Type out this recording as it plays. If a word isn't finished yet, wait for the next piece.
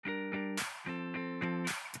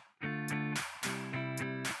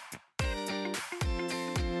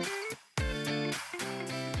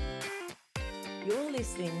You're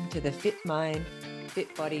listening to the Fit Mind,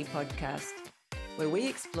 Fit Body podcast, where we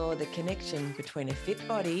explore the connection between a fit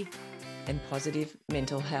body and positive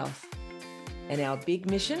mental health. And our big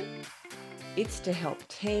mission? It's to help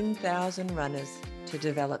 10,000 runners to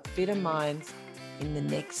develop fitter minds in the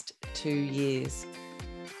next 2 years.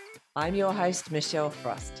 I'm your host, Michelle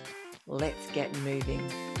Frost. Let's get moving.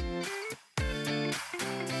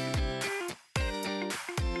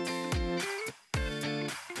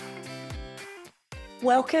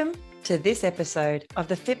 Welcome to this episode of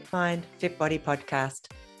the Fit Mind, Fit Body podcast.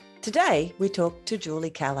 Today, we talk to Julie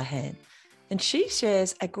Callahan, and she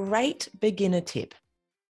shares a great beginner tip.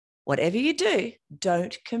 Whatever you do,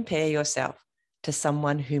 don't compare yourself to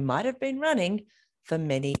someone who might have been running for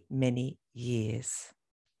many, many years.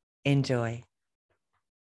 Enjoy.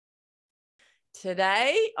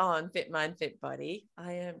 Today on Fit Mind, Fit Body,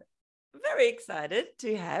 I am very excited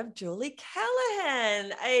to have Julie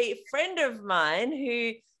Callahan, a friend of mine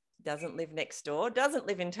who doesn't live next door, doesn't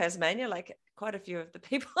live in Tasmania, like quite a few of the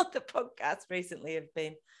people on the podcast recently have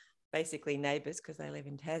been basically neighbours because they live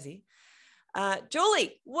in Tassie.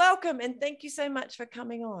 Julie, welcome and thank you so much for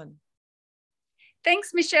coming on.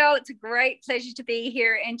 Thanks, Michelle. It's a great pleasure to be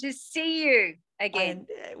here and to see you again.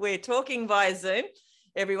 And we're talking via Zoom,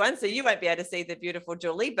 everyone, so you won't be able to see the beautiful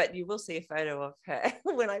Julie, but you will see a photo of her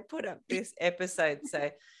when I put up this episode.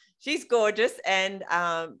 So she's gorgeous and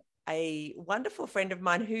a wonderful friend of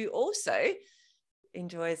mine who also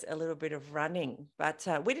enjoys a little bit of running, but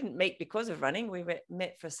we didn't meet because of running. We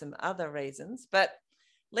met for some other reasons, but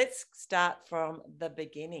let's start from the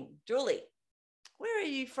beginning. Julie, where are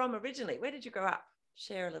you from originally? Where did you grow up?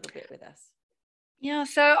 Share a little bit with us. Yeah,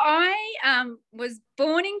 so I was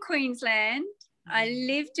born in Queensland. I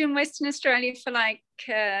lived in Western Australia for like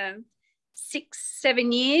 6-7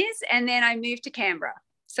 years, and then I moved to Canberra.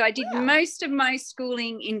 So I did most of my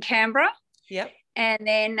schooling in Canberra. Yep. And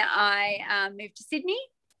then I moved to Sydney,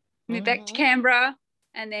 moved back to Canberra,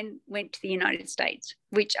 and then went to the United States,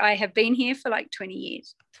 which I have been here for like 20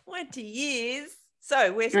 years. 20 years.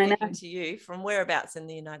 So we're speaking to you from whereabouts in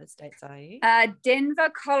the United States are you? Denver,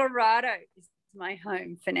 Colorado is my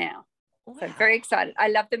home for now. Wow. So very excited. I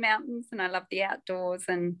love the mountains and I love the outdoors,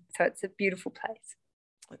 and so it's a beautiful place.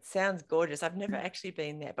 It sounds gorgeous. I've never actually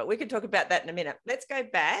been there, but we can talk about that in a minute. Let's go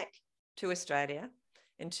back to Australia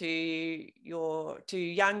and to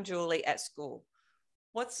young Julie at school.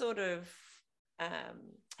 What sort of,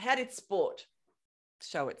 how did sport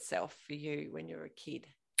show itself for you when you were a kid?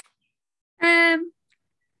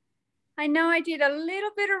 I know I did a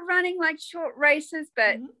little bit of running, like short races,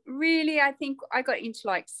 but really I think I got into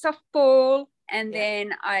like softball, and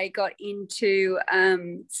then I got into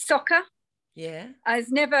soccer. Yeah. I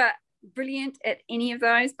was never brilliant at any of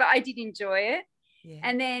those, but I did enjoy it. Yeah.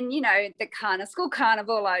 And then, you know, the school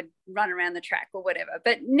carnival, I'd run around the track or whatever,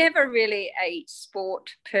 but never really a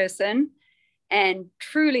sport person. And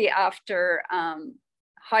truly after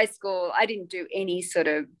high school, I didn't do any sort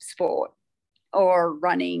of sport or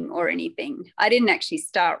running or anything. I didn't actually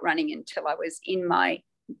start running until I was in my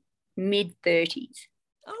mid-30s.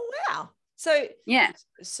 Oh, wow. So yeah.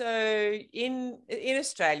 So in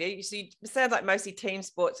Australia, you see, it sounds like mostly team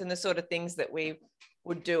sports and the sort of things that we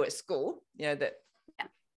would do at school, you know, that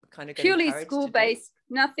kind of purely school-based,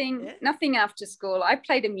 nothing after school. I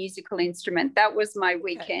played a musical instrument. That was my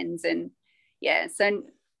weekends. And so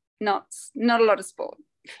not a lot of sport.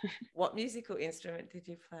 What musical instrument did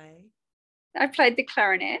you play? I played the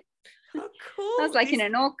clarinet. Oh, cool. I was like in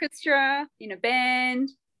an orchestra, in a band.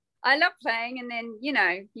 I love playing. And then, you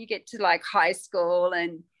know, you get to like high school,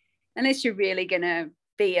 and unless you're really going to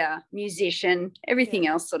be a musician, everything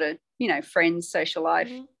else sort of, you know, friends, social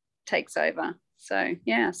life takes over. So,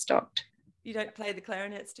 yeah, I stopped. You don't play the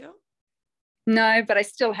clarinet still? No, but I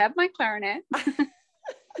still have my clarinet.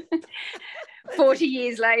 40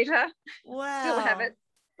 years later. Wow. Still have it.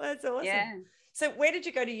 That's awesome. Yeah. So where did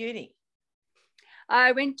you go to uni?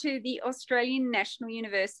 I went to the Australian National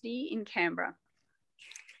University in Canberra.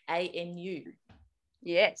 ANU.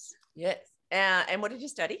 Yes. Yes. And what did you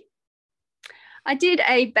study? I did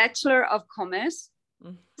a Bachelor of Commerce,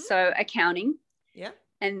 so accounting. Yeah.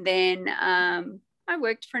 And then I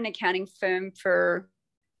worked for an accounting firm for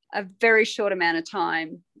a very short amount of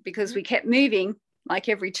time because we kept moving like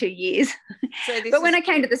every 2 years. But when I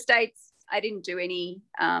came to the States, I didn't do any,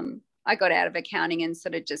 I got out of accounting and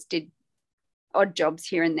sort of just did odd jobs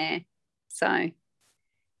here and there. So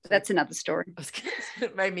that's another story.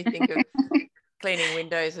 It made me think of cleaning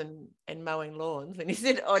windows and mowing lawns when you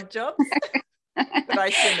said odd jobs. But I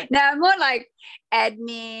assume it. No, more like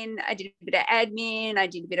admin. I did a bit of admin. I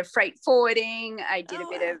did a bit of freight forwarding. I did a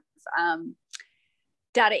bit of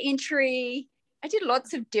data entry. did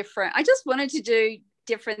lots of different, I just wanted to do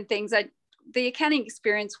different things. The accounting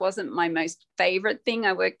experience wasn't my most favorite thing.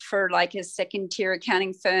 I worked for like a second tier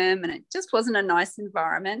accounting firm and it just wasn't a nice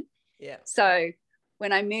environment. Yeah. So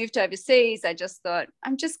when I moved overseas, I just thought,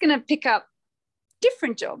 I'm just going to pick up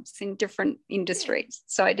different jobs in different industries.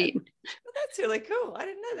 So I did. Well, that's really cool. I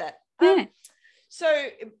didn't know that. Yeah. So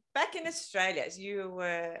back in Australia,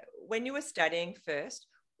 when you were studying first,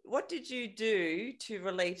 what did you do to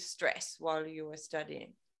relieve stress while you were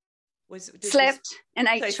studying? Slept and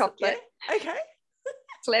ate chocolate. Yeah? Okay.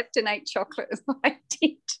 Slept and ate chocolate is what I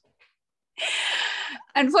did.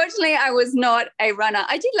 Unfortunately, I was not a runner.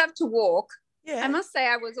 I did love to walk. Yeah. I must say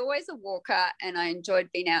I was always a walker and I enjoyed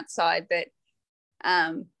being outside. But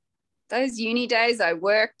those uni days I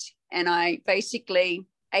worked and I basically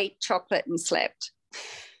ate chocolate and slept.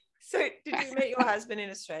 So did you meet your husband in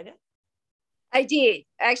Australia? I did,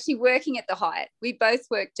 actually working at the Hyatt. We both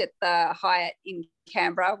worked at the Hyatt in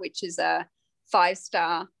Canberra, which is a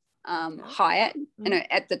 5-star Hyatt. Mm-hmm.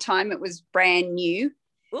 And at the time it was brand new.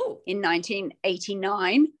 Ooh. In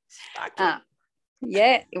 1989.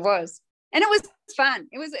 Yeah, it was. And it was fun.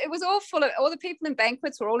 It was all full of, all the people in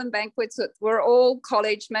banquets were all in banquets. We're all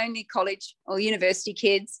college, mainly college or university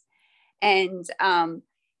kids. And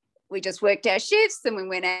we just worked our shifts and we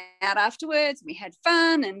went out afterwards and we had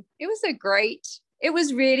fun. And it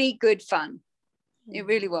was really good fun. It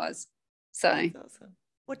really was. So that's awesome.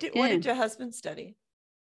 What did your husband study?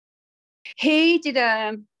 He did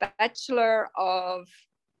a Bachelor of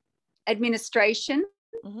Administration,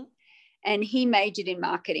 mm-hmm. and he majored in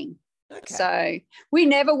marketing. Okay. So we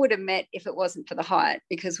never would have met if it wasn't for the Hyatt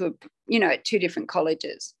because we're, at two different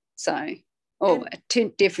colleges. At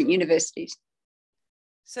two different universities.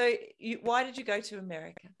 So why did you go to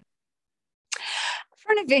America?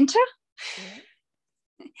 For an adventure. Yeah.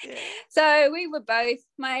 Yeah. So we were both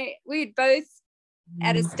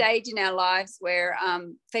at a stage in our lives where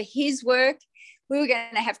for his work, we were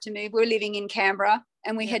going to have to move. We were living in Canberra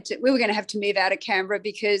and we were going to have to move out of Canberra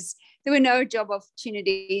because there were no job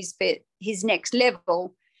opportunities for his next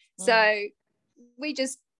level. Mm. So we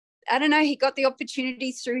just, I don't know, he got the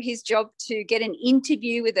opportunity through his job to get an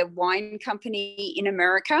interview with a wine company in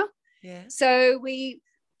America. Yeah. So we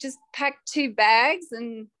just packed 2 bags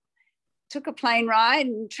and took a plane ride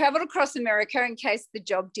and traveled across America in case the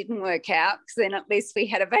job didn't work out, because then at least we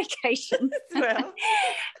had a vacation. Well.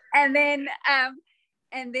 And then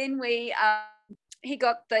he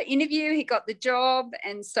got the interview, he got the job,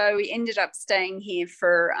 and so we ended up staying here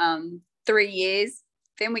for 3 years.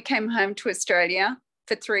 Then we came home to Australia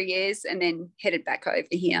for 3 years and then headed back over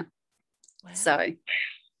here. Wow. So,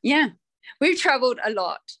 yeah, we've traveled a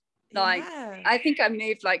lot. Like, yeah. I think I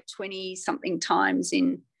moved like 20-something times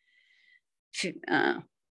in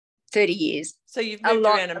 30 years. So you've moved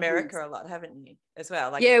around America a lot, haven't you, as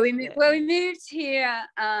well? Like, yeah, we moved here.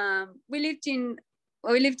 We lived in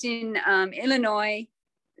Illinois.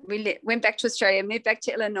 We went back to Australia, moved back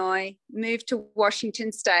to Illinois, moved to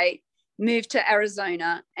Washington State, moved to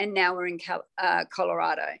Arizona, and now we're in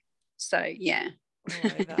Colorado. So, yeah.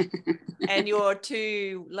 And your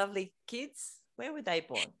 2 lovely kids, where were they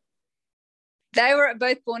born? They were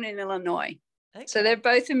both born in Illinois. Okay. So they're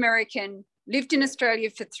both American, lived in Australia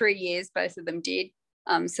for 3 years, both of them did.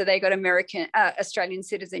 So they got Australian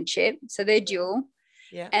citizenship. So they're dual.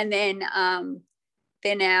 Yeah. And then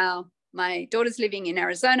they're now, my daughter's living in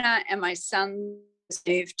Arizona and my son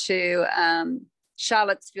moved to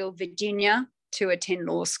Charlottesville, Virginia to attend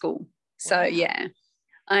law school. So, wow. Yeah,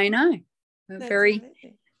 I know. We're very,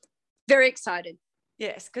 very excited.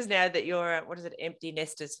 Yes, because now that you're, empty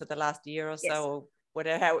nesters for the last year or so, or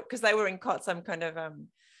whatever, because they were in some kind of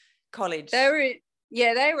college. They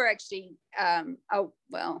were actually,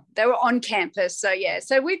 they were on campus. So, yeah,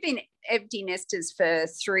 so we've been empty nesters for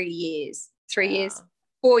 3 years.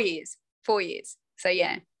 4 years. So,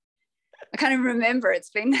 yeah, I can't even remember. It's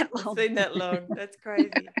been that long. It's been that long. That's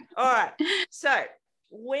crazy. All right. So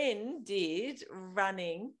when did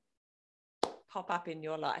running pop up in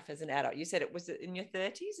your life as an adult? You said it was in your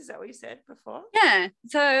 30s. Is that what you said before? Yeah.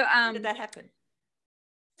 So when did that happen?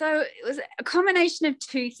 So it was a combination of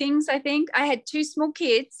 2 things, I think. I had 2 small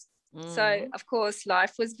kids. So, of course,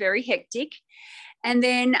 life was very hectic. And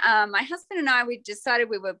then my husband and I, we decided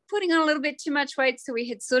we were putting on a little bit too much weight. So we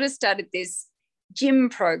had sort of started this gym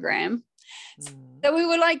program. So we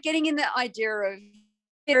were like getting in the idea of,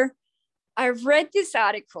 I've read this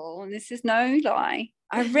article, and this is no lie.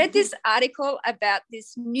 I read this article about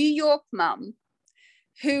this New York mum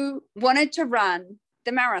who wanted to run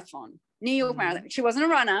the marathon, New York Marathon. She wasn't a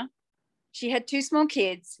runner. She had 2 small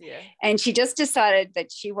kids, and she just decided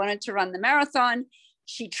that she wanted to run the marathon.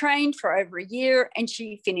 she trained for over a year and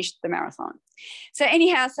she finished the marathon. So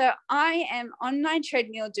anyhow, so I am on my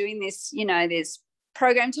treadmill doing this, this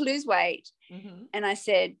program to lose weight. Mm-hmm. And I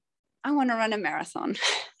said, I want to run a marathon.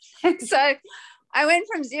 And so I went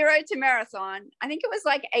from 0 to marathon. I think it was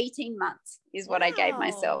like 18 months is what I gave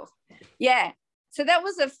myself. Yeah. So that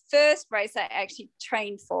was the first race I actually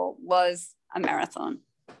trained for, was a marathon.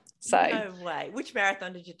 So no way. Which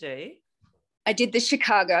marathon did you do? I did the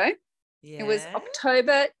Chicago. Yeah. It was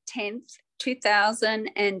October 10th,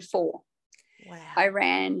 2004. Wow. I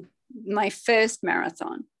ran my first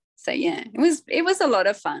marathon. So yeah, it was a lot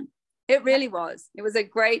of fun. It really was. It was a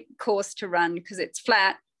great course to run because it's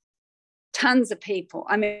flat, tons of people.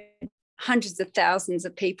 I mean, hundreds of thousands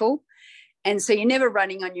of people. And so you're never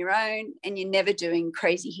running on your own and you're never doing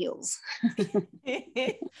crazy hills.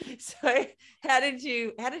 So how did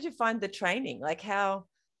you find the training? Like how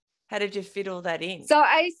did you fit all that in? So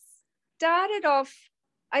I started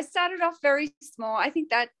off very small. I think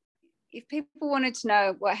that if people wanted to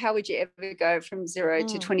know, well, how would you ever go from 0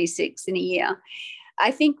 to 26 in a year? I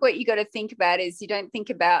think what you got to think about is you don't think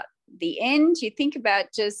about the end. You think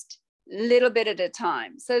about just a little bit at a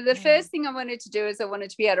time. So the first thing I wanted to do is I wanted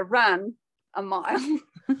to be able to run a mile,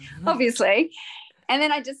 obviously. And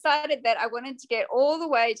then I decided that I wanted to get all the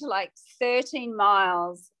way to like 13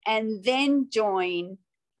 miles and then join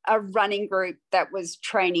a running group that was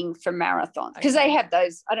training for marathons, because they have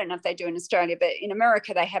those. I don't know if they do in Australia, but in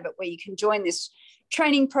America they have it where you can join this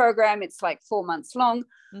training program. It's like 4 months long.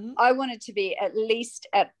 Mm-hmm. I wanted to be at least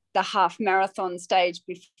at the half marathon stage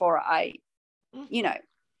before I,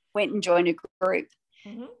 went and joined a group.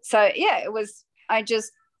 Mm-hmm. So yeah, I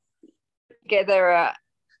just together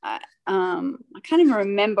I can't even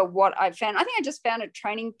remember what I found. I think I just found a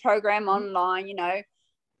training program online.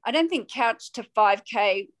 I don't think Couch to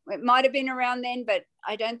 5K, it might have been around then, but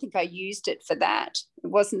I don't think I used it for that. It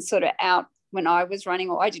wasn't sort of out when I was running,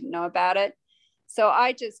 or I didn't know about it. So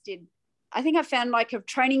I think I found like a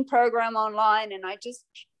training program online and I just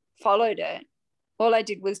followed it. All I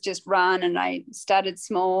did was just run, and I started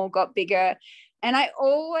small, got bigger. And I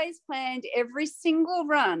always planned every single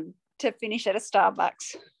run to finish at a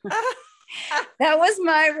Starbucks. That was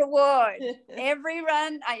my reward. Every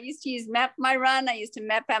run, I used to use Map My Run. I used to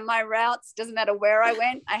map out my routes. Doesn't matter where I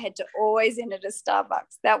went, I had to always end at a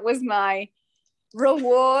Starbucks. That was my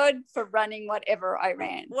reward for running whatever I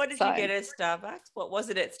ran. What did you get at Starbucks? What was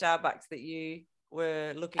it at Starbucks that you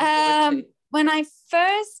were looking forward to? When I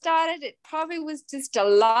first started, it probably was just a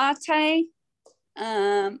latte.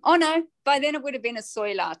 By then it would have been a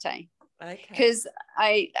soy latte. Okay. Because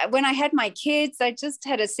when I had my kids, I just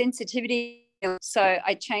had a sensitivity, so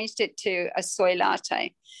I changed it to a soy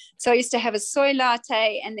latte. So I used to have a soy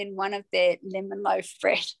latte and then one of their lemon loaf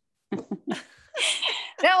bread. That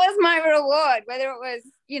was my reward, whether it was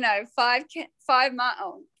 5K,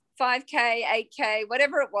 8K,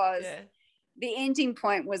 whatever it was. Yeah. The ending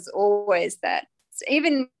point was always that. So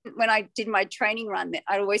even when I did my training run,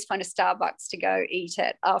 I'd always find a Starbucks to go eat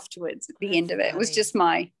at afterwards at the end of it. It was just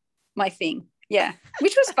my thing. Yeah,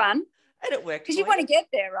 which was fun. And it worked. Because you want to get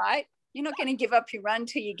there, right? You're not going to give up your run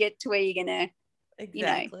till you get to where you're going to,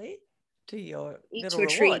 exactly, to your eat little to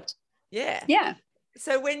a reward. treat. Yeah. Yeah.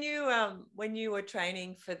 So when you were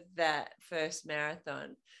training for that first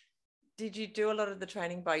marathon, did you do a lot of the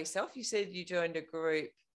training by yourself? You said you joined a group.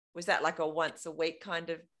 Was that like a once a week kind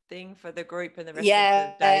of thing for the group, and the rest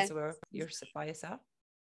of the days were you're by yourself?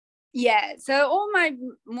 Yeah. So all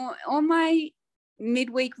my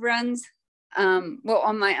midweek runs were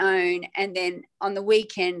on my own, and then on the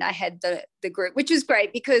weekend I had the group, which was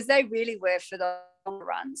great because they really were for the long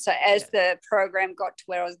run. So as the program got to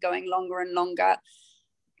where I was going longer and longer,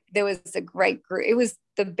 there was a great group. It was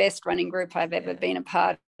the best running group I've ever been a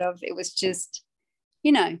part of. It was just,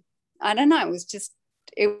 I don't know,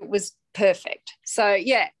 it was perfect. So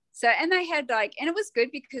and they had and it was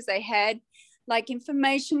good because they had like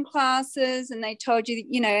information classes, and they told you,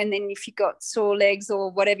 and then if you got sore legs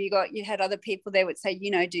or whatever you had other people there would say,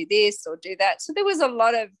 do this or do that. So there was a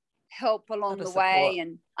lot of help along the way,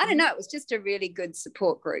 and I don't know, it was just a really good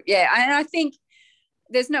support group. Yeah. And I think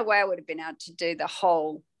there's no way I would have been able to do the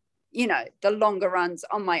whole, the longer runs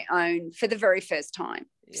on my own for the very first time.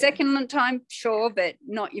 Second time, sure, but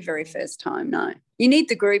not your very first time. No, you need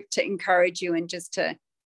the group to encourage you and just to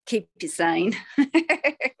keep you sane.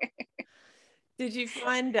 Did you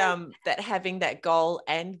find that having that goal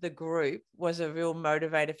and the group was a real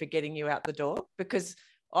motivator for getting you out the door? Because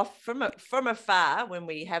from afar, when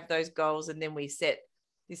we have those goals and then we set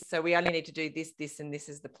this, so we only need to do this, and this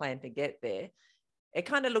is the plan to get there, it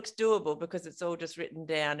kind of looks doable because it's all just written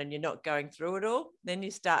down and you're not going through it all. Then you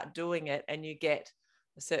start doing it and you get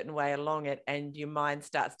a certain way along it, and your mind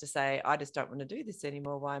starts to say, I just don't want to do this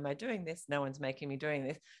anymore. Why am I doing this? No one's making me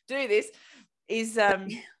do this. Is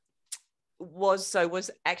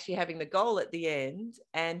was actually having the goal at the end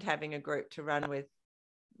and having a group to run with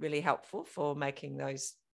really helpful for making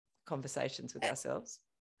those conversations with ourselves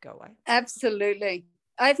go away? Absolutely.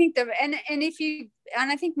 I think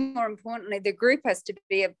I think more importantly, the group has to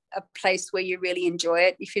be a place where you really enjoy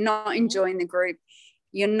it. If you're not enjoying the group,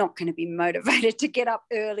 you're not going to be motivated to get up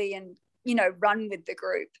early and, run with the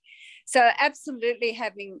group. So absolutely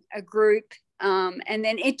having a group, and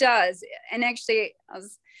then it does. And actually,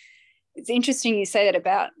 it's interesting you say that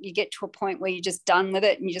about you get to a point where you're just done with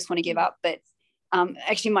it and you just want to give up. But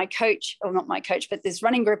actually my coach, or not my coach, but this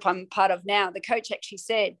running group I'm part of now, the coach actually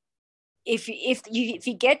said, if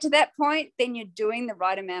you get to that point, then you're doing the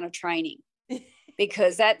right amount of training,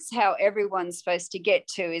 because that's how everyone's supposed to get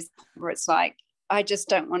to, is where it's like, I just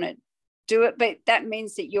don't want to do it. But that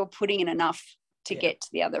means that you're putting in enough to get to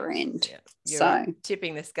the other end. Yeah. You're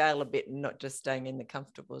tipping the scale a bit and not just staying in the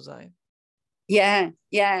comfortable zone. Yeah.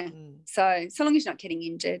 So long as you're not getting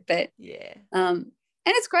injured, but and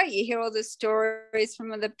it's great. You hear all the stories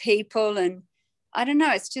from other people, and I don't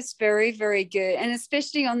know, it's just very, very good. And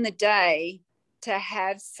especially on the day, to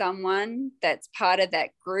have someone that's part of that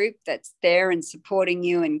group that's there and supporting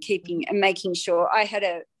you and keeping and making sure. I had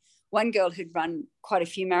one girl who'd run quite a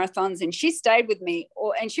few marathons, and she stayed with me,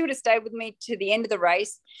 and she would have stayed with me to the end of the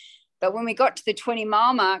race. But when we got to the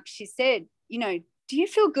 20-mile mark, she said, do you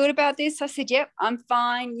feel good about this? I said, yep, I'm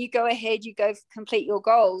fine. You go ahead, you go complete your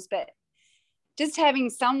goals. But just having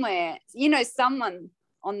somewhere, someone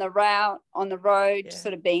on the route, on the road,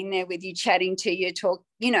 sort of being there with you, chatting to you, talk,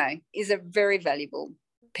 is a very valuable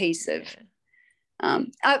piece of,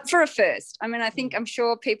 for a first. I mean, I'm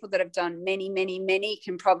sure people that have done many, many, many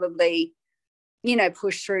can probably,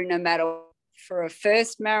 push through no matter for a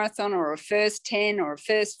first marathon or a first 10 or a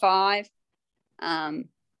first 5.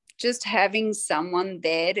 Just having someone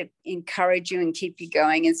there to encourage you and keep you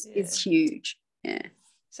going is huge. Yeah.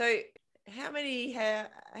 So how many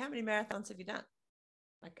marathons have you done?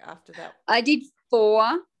 Like after that? I did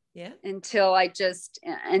 4. Yeah. Until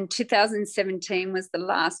and 2017 was the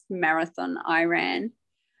last marathon I ran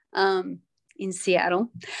in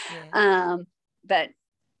Seattle. Yeah. But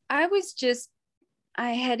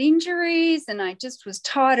I had injuries and I just was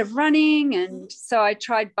tired of running. And so I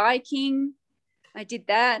tried biking. I did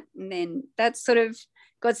that, and then that sort of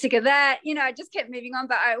got sick of that. I just kept moving on,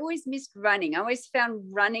 but I always missed running. I always found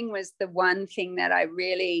running was the one thing that I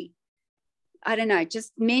really, I don't know,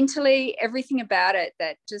 just mentally, everything about it,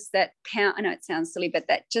 that pound, I know it sounds silly, but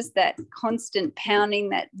that constant pounding,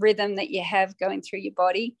 that rhythm that you have going through your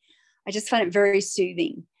body, I just find it very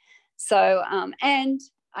soothing. So, and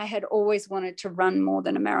I had always wanted to run more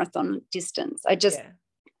than a marathon distance. I just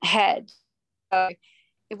had.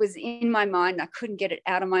 It was in my mind. I couldn't get it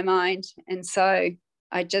out of my mind. And so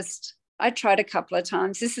I tried a couple of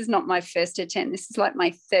times. This is not my first attempt. This is like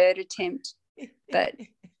my 3rd attempt. But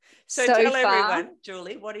so tell everyone,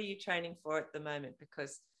 Julie, what are you training for at the moment?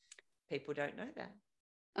 Because people don't know that.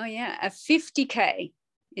 Oh, yeah. A 50K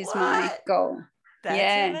is my goal.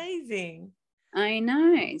 That's amazing. I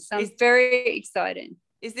know. So I'm very excited.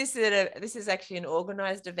 Is this is actually an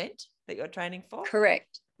organized event that you're training for?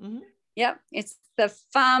 Correct. Mm-hmm. Yep, it's the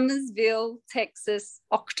Farmersville, Texas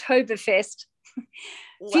Oktoberfest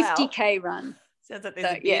 50K run. Sounds like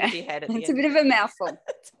there's a beer to be had at the end. It's a bit of a mouthful.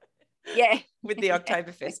 Yeah. With the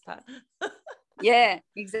Oktoberfest part. Yeah,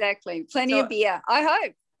 exactly. Plenty of beer. I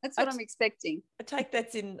hope. That's what I'm expecting. I take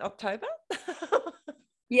that's in October.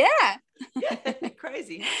 Yeah.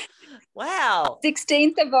 Crazy. Wow.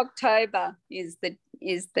 16th of October is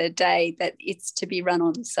the day that it's to be run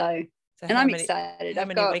on. So and I'm excited. How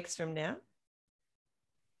many weeks from now?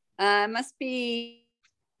 Must be,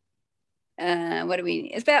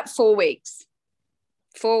 it's about 4 weeks.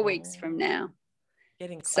 4 weeks from now.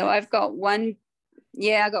 Getting close. So I've got one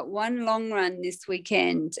long run this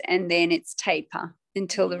weekend, and then it's taper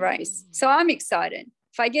until the race. So I'm excited.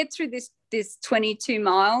 If I get through this 22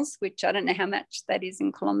 miles, which I don't know how much that is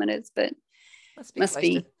in kilometers, but must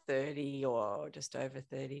be to 30 or just over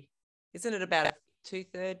 30. Isn't it about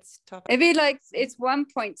 2/3 top? It'd be like, it's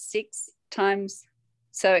 1.6 times.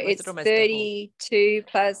 So it's 32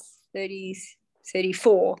 plus 30,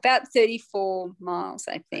 34, about 34 miles,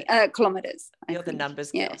 I think, kilometers. You're the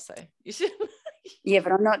numbers girl, so you should. Yeah,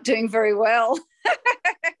 but I'm not doing very well.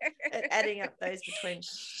 Adding up those between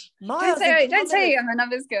miles. Don't say I'm a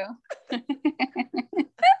numbers girl.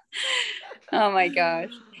 Oh my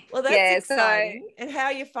gosh. Well, that's exciting. And how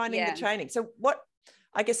are you finding the training? So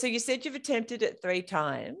I guess so. You said you've attempted it 3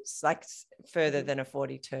 times, like further than a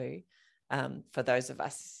 42. For those of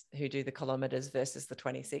us who do the kilometers versus the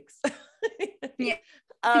 26. Yeah.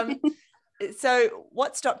 So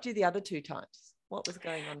what stopped you the other 2 times? What was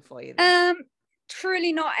going on for you then?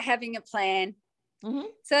 Truly not having a plan. Mm-hmm.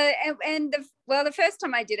 So, the first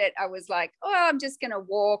time I did it, I was like, oh, I'm just going to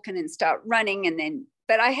walk and then start running.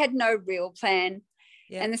 But I had no real plan.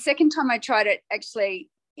 Yeah. And the second time I tried it, actually,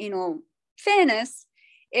 in all fairness,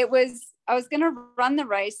 I was going to run the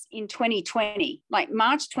race in 2020, like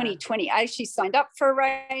March 2020. I actually signed up for a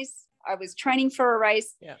race. I was training for a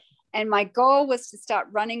race. Yeah. And my goal was to start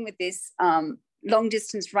running with this long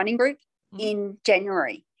distance running group in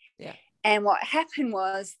January. Yeah. And what happened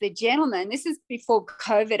was the gentleman, this is before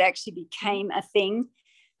COVID actually became a thing,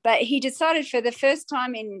 but he decided for the first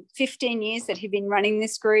time in 15 years that he'd been running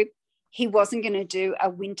this group, he wasn't going to do a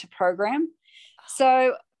winter program.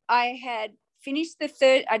 So I had finished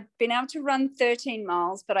I'd been able to run 13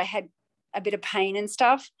 miles, but I had a bit of pain and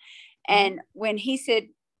stuff. And when he said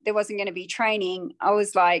there wasn't going to be training, I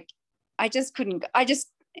was like, I just couldn't,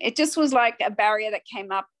 it just was like a barrier that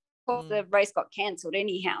came up. The race got cancelled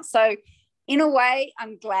anyhow. So in a way,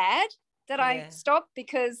 I'm glad that I stopped,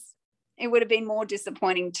 because it would have been more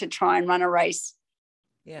disappointing to try and run a race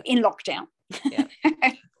in lockdown. Yeah.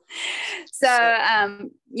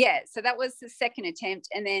 So that was the second attempt.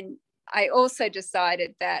 And then I also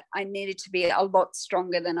decided that I needed to be a lot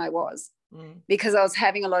stronger than I was, because I was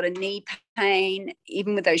having a lot of knee pain,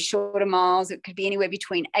 even with those shorter miles. It could be anywhere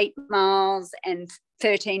between 8 miles and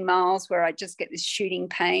 13 miles where I just get this shooting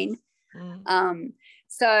pain.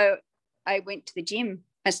 So I went to the gym.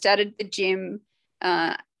 I started the gym,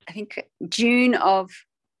 I think June of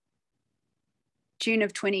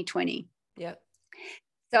 2020. Yeah.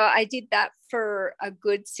 So I did that for a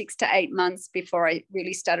good 6 to 8 months before I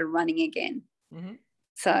really started running again.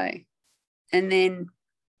 So, and then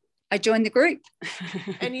I joined the group.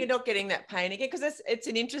 And you're not getting that pain again, because it's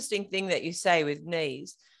an interesting thing that you say with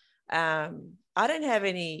knees. I don't have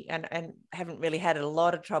any, and haven't really had a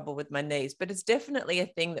lot of trouble with my knees, but it's definitely a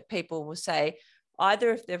thing that people will say, either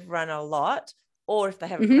if they've run a lot or if they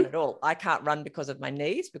haven't run at all. I can't run because of my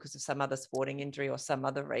knees, because of some other sporting injury or some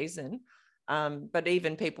other reason. But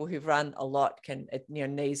even people who've run a lot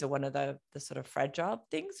knees are one of the sort of fragile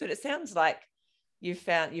things. But it sounds like you've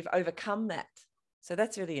overcome that. So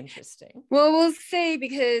that's really interesting. Well, we'll see,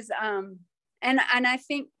 because and I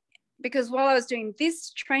think because while I was doing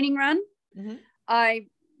this training run, I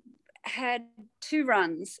had 2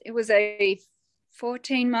 runs. It was a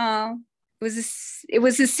 14-mile. It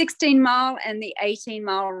was a 16-mile and the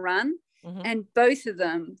 18-mile run, and both of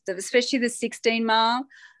them, especially the 16-mile,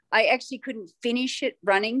 I actually couldn't finish it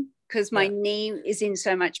running because my knee is in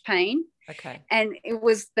so much pain. Okay. And it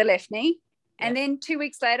was the left knee. And then 2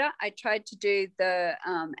 weeks later, I tried to do the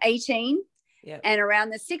 18, and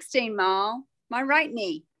around the 16-mile, my right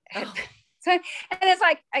knee had so, and it's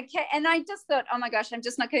like, okay, and I just thought, oh my gosh, I'm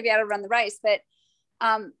just not going to be able to run the race. But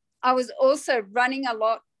I was also running a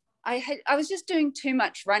lot. I was just doing too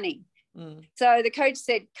much running. So the coach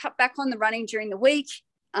said, cut back on the running during the week.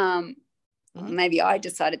 Maybe I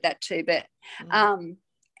decided that too, but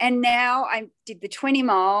and now I did the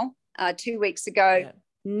 20-mile 2 weeks ago,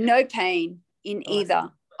 no pain in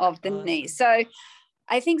either of the knees. So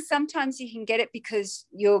I think sometimes you can get it because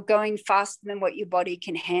you're going faster than what your body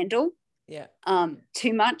can handle.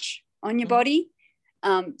 Too much on your body.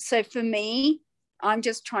 So for me, I'm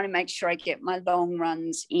just trying to make sure I get my long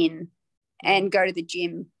runs in and go to the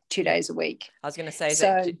gym 2 days a week. I was going to say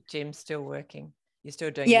that gym's still working. You're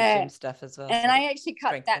still doing your gym stuff as well. And so I actually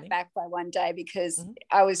cut that back by one day because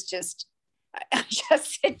I just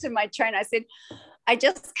said to my trainer, I said, I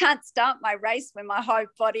just can't start my race when my whole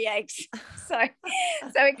body aches. So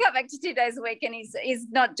we cut back to 2 days a week, and he's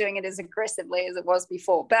not doing it as aggressively as it was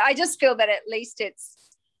before. But I just feel that at least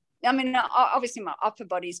obviously my upper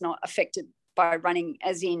body's not affected by running,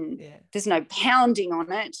 as in there's no pounding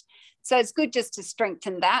on it. So it's good just to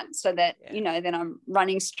strengthen that so that, then I'm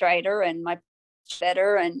running straighter and my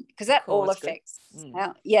better, and because that all affects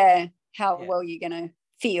how well you're going to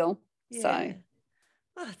feel. So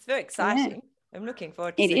it's very exciting. I'm looking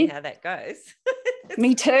forward to seeing how that goes.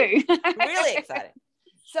 Me too. Really exciting.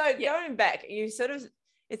 So going back,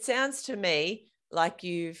 it sounds to me like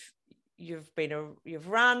you've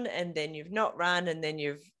run, and then you've not run, and then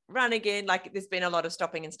you've run again. Like there's been a lot of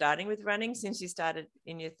stopping and starting with running since you started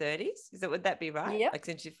in your 30s. Would that be right? Like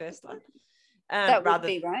since you first started? That would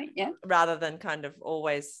be right, yeah. Rather than kind of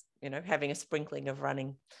always, having a sprinkling of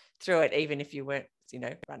running through it, even if you weren't,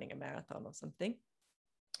 running a marathon or something.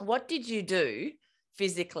 What did you do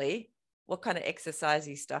physically what kind of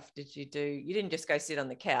exercisey stuff did you do? You didn't just go sit on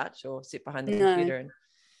the couch or sit behind the No. computer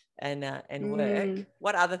and work.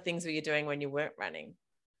 What other things were you doing when you weren't running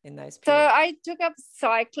in those periods? So I took up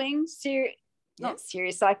cycling, not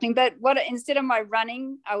serious cycling, but instead of my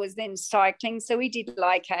running, I was then cycling. So we did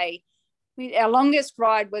like our longest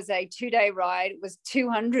ride was a 2-day ride. It was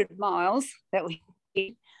 200 miles that we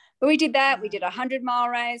did. But we did that. We did a 100-mile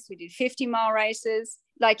race. We did 50-mile races,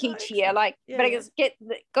 like each year. Like, but it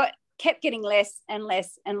kept getting less and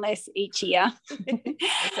less and less each year.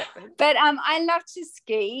 But I love to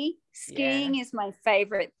ski. Skiing is my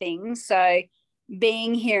favorite thing. So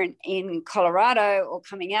being here in Colorado or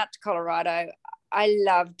coming out to Colorado, I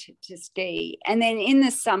loved to ski. And then in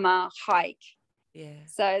the summer, hike. Yeah.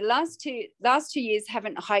 So last two years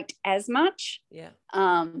haven't hiked as much. Yeah.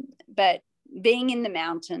 But being in the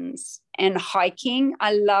mountains and hiking,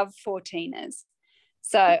 I love 14ers.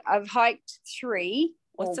 So I've hiked 3.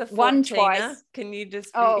 What's a 14er? One twice. Can you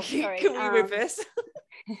just sorry. Can we reverse?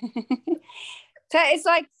 So it's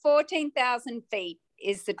like 14,000 feet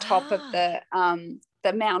is the top of the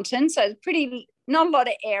mountain. So it's pretty, not a lot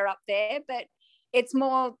of air up there, but it's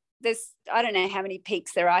more, I don't know how many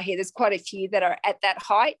peaks there are here. There's quite a few that are at that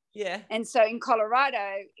height. Yeah. And so in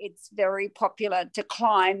Colorado, it's very popular to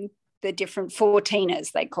climb the different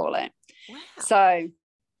 14ers, they call it. Wow. So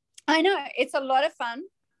I know it's a lot of fun.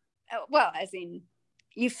 Well, as in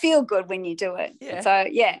you feel good when you do it. Yeah. So,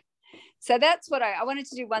 yeah. So that's what I wanted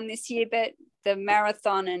to do one this year, but the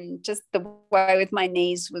marathon and just the way with my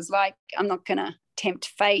knees was like, I'm not going to tempt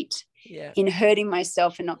fate in hurting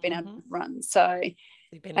myself and not being able to run. So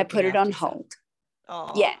I put it on hold.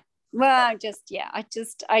 Oh. Yeah. Well, I just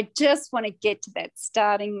want to get to that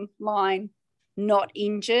starting line, not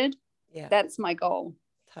injured. Yeah. That's my goal.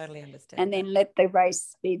 Totally understand. And then let the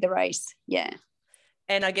race be the race. Yeah.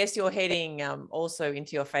 And I guess you're heading also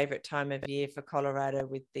into your favorite time of year for Colorado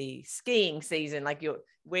with the skiing season. Like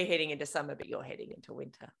we're heading into summer, but you're heading into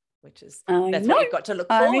winter, which is that's what you've got to look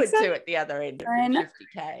forward to at the other end of your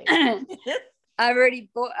 50K. I've already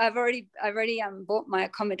bought my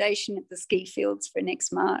accommodation at the ski fields for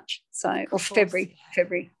next March. So or February.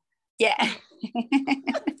 Yeah.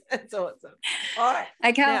 That's awesome. All right.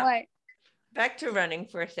 I can't wait. Back to running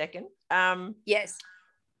for a second. Yes.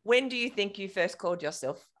 When do you think you first called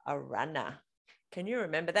yourself a runner? Can you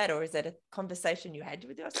remember that, or is that a conversation you had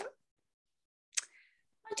with yourself?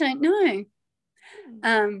 I don't know.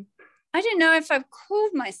 I don't know if I've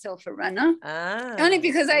called myself a runner. Only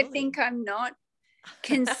because I think I'm not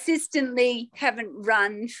consistently haven't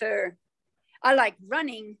run for. I like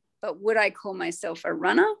running, but would I call myself a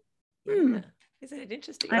runner? Yeah. Isn't it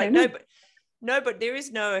interesting? I don't know. No, but there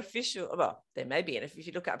is no official. Well, there may be, and if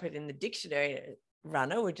you look up it in the dictionary,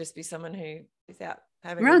 runner would just be someone who is out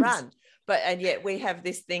having a run. And yet we have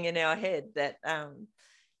this thing in our head that,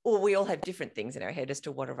 or we all have different things in our head as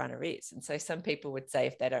to what a runner is. And so some people would say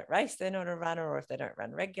if they don't race, they're not a runner, or if they don't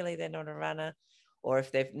run regularly, they're not a runner, or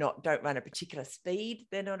if don't run a particular speed,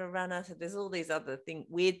 they're not a runner. So there's all these other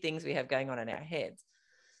weird things we have going on in our heads.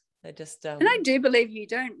 They just and I do believe you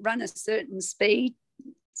don't run a certain speed.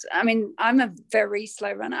 I mean, I'm a very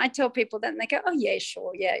slow runner. I tell people that and they go, oh, yeah,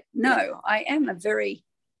 sure. Yeah. No, I am a very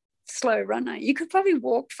slow runner. You could probably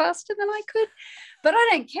walk faster than I could, but I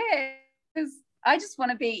don't care because I just want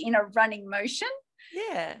to be in a running motion.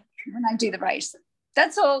 Yeah. When I do the race.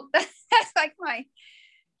 That's all. That's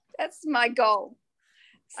my goal.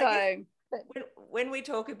 So when we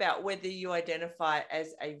talk about whether you identify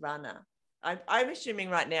as a runner, I'm assuming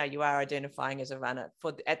right now you are identifying as a runner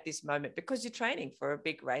at this moment because you're training for a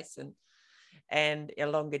big race and a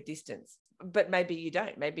longer distance. But maybe you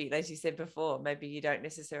don't. Maybe, as you said before, maybe you don't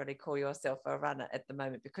necessarily call yourself a runner at the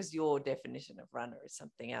moment because your definition of runner is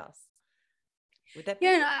something else. Would that be?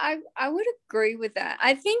 Yeah, I would agree with that.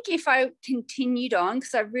 I think if I continued on,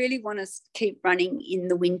 because I really want to keep running in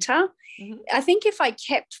the winter, I think if I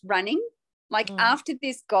kept running, like after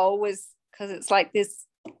this goal was, because it's like this,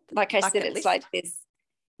 like I said, it's like this.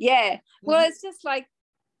 Yeah. Well, it's just like,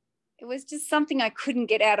 it was just something I couldn't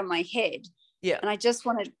get out of my head. Yeah. And I just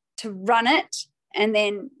wanted to run it. And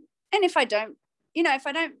if I don't,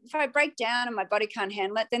 if I break down and my body can't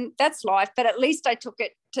handle it, then that's life. But at least I took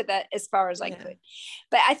it to that as far as I could.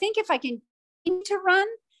 But I think if I can continue to run,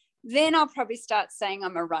 then I'll probably start saying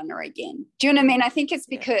I'm a runner again. Do you know what I mean? I think it's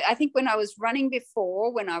because I think when I was running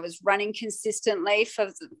before, when I was running consistently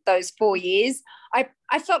for those 4 years, I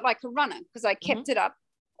felt like a runner because I kept it up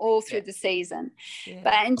all through the season. Yeah.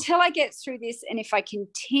 But until I get through this, and if I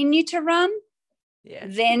continue to run,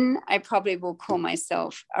 then I probably will call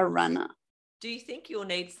myself a runner. Do you think you'll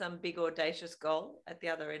need some big audacious goal at the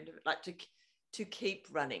other end of it, like to keep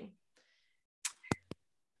running?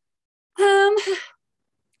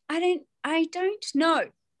 I don't know.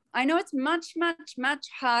 I know it's much, much, much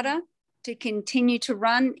harder to continue to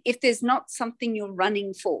run if there's not something you're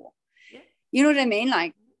running for. Yeah. You know what I mean?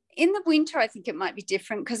 Like in the winter, I think it might be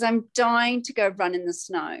different because I'm dying to go run in the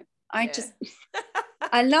snow.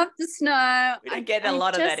 I love the snow. We don't get a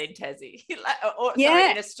lot of that in Tassie.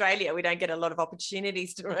 Sorry, in Australia, we don't get a lot of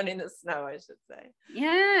opportunities to run in the snow, I should say.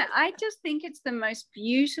 Yeah, I just think it's the most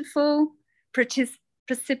beautiful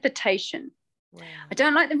precipitation. Wow. I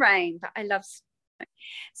don't like the rain, but I love snow.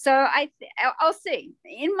 So I'll see.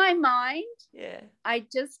 In my mind, I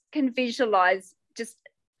just can visualize just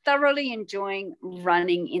thoroughly enjoying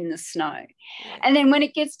running in the snow. Yeah. And then when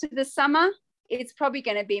it gets to the summer, it's probably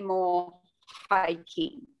going to be more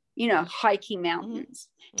hiking, hiking mountains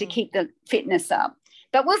to keep the fitness up.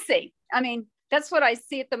 But we'll see. I mean, that's what I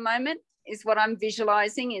see at the moment, is what I'm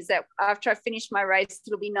visualizing, is that after I finish my race,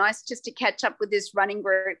 it'll be nice just to catch up with this running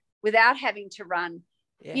group without having to run,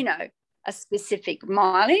 a specific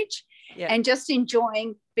mileage, and just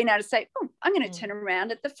enjoying being able to say, oh, I'm going to turn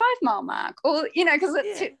around at the 5 mile mark, or, because,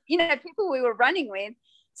 people we were running with,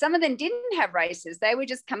 some of them didn't have races. They were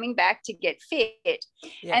just coming back to get fit.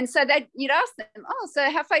 Yeah. And so you'd ask them, oh, so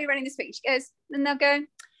how far are you running this week? She goes, and they'll go,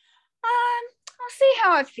 I'll see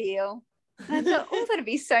how I feel. And I thought, oh, that'd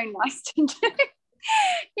be so nice to do.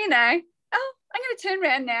 Oh, I'm going to turn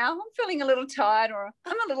around now. I'm feeling a little tired, or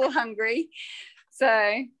I'm a little hungry.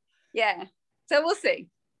 So, yeah. So we'll see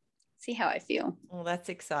how I feel. Well, that's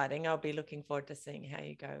exciting. I'll be looking forward to seeing how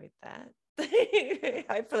you go with that.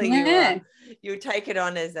 Hopefully you'll take it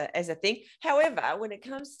on as a thing. However, when it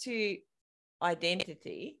comes to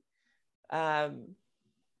identity,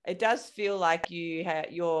 it does feel like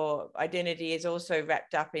your identity is also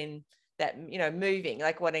wrapped up in that, moving,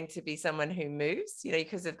 like wanting to be someone who moves,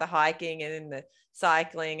 because of the hiking and the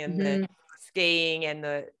cycling and the skiing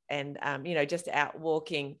and just out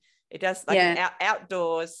walking. It does like an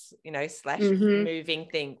outdoors, / moving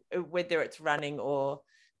thing, whether it's running or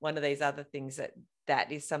one of these other things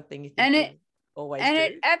that is something you think you always do. And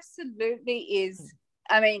it absolutely is.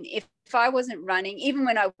 I mean, if I wasn't running, even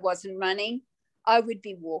when I wasn't running, I would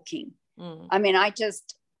be walking. I mean, I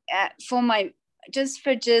just, for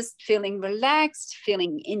feeling relaxed,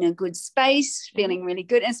 feeling in a good space, feeling really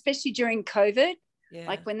good, and especially during COVID,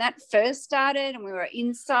 like when that first started and we were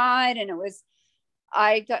inside, and as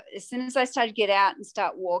soon as I started to get out and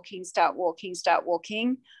start walking,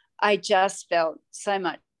 I just felt so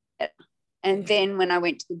much better. And then when I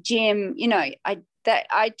went to the gym, I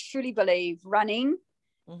truly believe running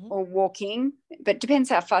or walking, but it depends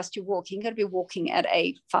how fast you're walking. You've got to be walking at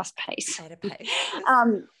a fast pace.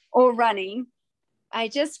 Or running. I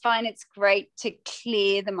just find it's great to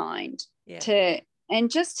clear the mind, and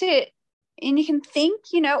you can think,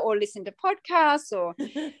 or listen to podcasts, or,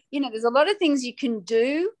 there's a lot of things you can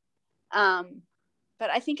do. But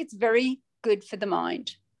I think it's very good for the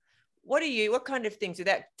mind. What kind of things,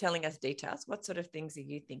 without telling us details, what sort of things are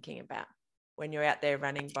you thinking about when you're out there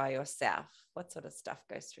running by yourself? What sort of stuff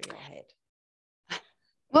goes through your head?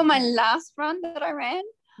 Well, my last run that I ran,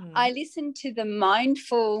 I listened to the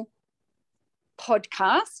Mindful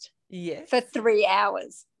podcast for 3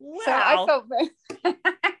 hours. Wow. So I felt very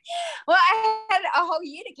well, I had a whole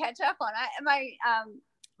year to catch up on.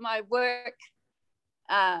 My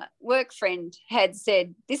work friend had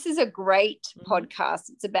said, this is a great podcast.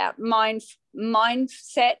 It's about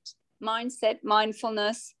mindset,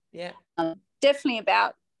 mindfulness. Yeah. Definitely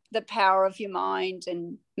about the power of your mind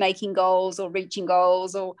and making goals or reaching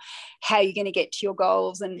goals, or how you're going to get to your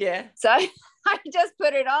goals. And so I just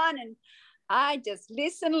put it on and I just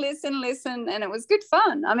listen, and it was good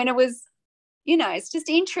fun. I mean, it was, it's just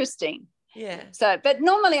interesting. Yeah. So, but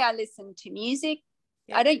normally I listen to music.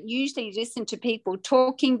 Yeah. I don't usually listen to people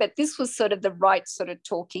talking, but this was sort of the right sort of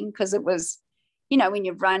talking, because it was, when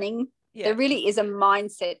you're running, there really is a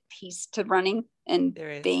mindset piece to running and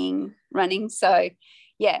being running. So,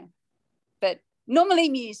 yeah. But normally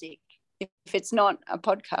music. If it's not a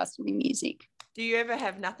podcast, it'll be music. Do you ever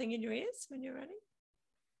have nothing in your ears when you're running?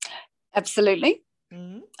 Absolutely.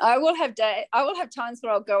 I will have times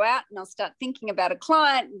where I'll go out and I'll start thinking about a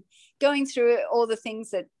client and going through all the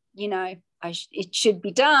things that, it should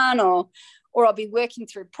be done, or I'll be working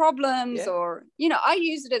through problems, or, I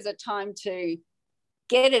use it as a time to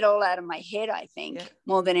get it all out of my head, I think,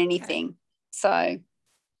 more than anything. Okay.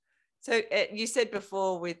 So you said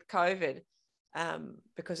before with COVID,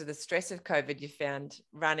 because of the stress of COVID, you found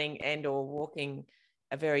running and or walking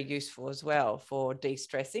are very useful as well for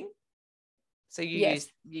de-stressing. So you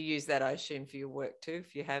use that, I assume, for your work too,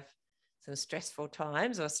 if you have some stressful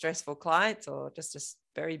times or stressful clients or just a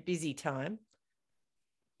very busy time.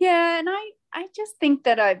 Yeah, and I just think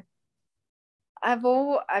that I've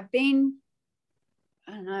been,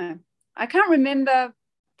 I don't know, I can't remember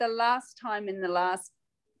the last time in the last,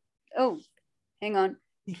 oh, hang on.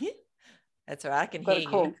 That's all right, I can Got hear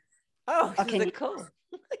a call. you. Oh, this is a call.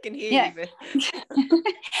 I can hear you.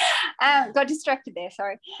 Got distracted there,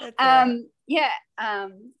 sorry. That's all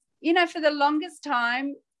right. You know, for the longest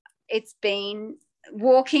time it's been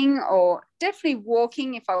walking, or definitely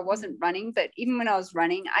walking if I wasn't running, but even when I was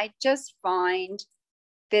running, I just find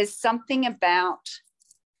there's something about,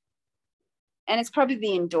 and it's probably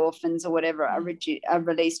the endorphins or whatever are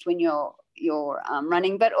released when you're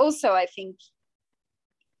running, but also I think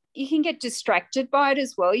you can get distracted by it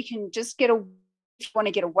as well. You can just if you want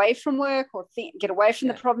to get away from work or get away from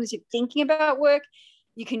the problems you're thinking about work,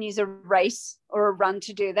 you can use a race or a run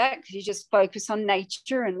to do that, because you just focus on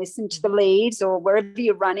nature and listen to the leaves, or wherever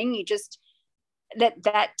you're running, you just let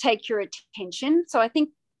that take your attention. So I think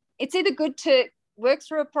it's either good to work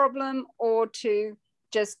through a problem or to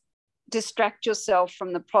just distract yourself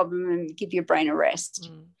from the problem and give your brain a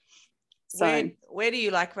rest. So where do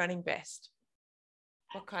you like running best?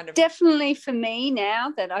 What kind of? Definitely for me,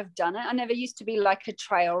 now that I've done it, I never used to be like a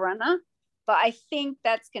trail runner, but I think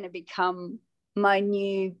that's going to become my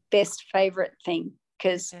new best favorite thing,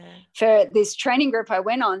 because for this training group I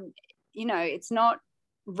went on, you know, it's not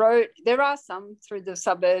road. There are some through the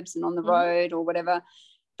suburbs and on the road or whatever,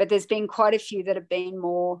 but there's been quite a few that have been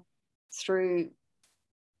more through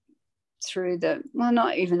the, well,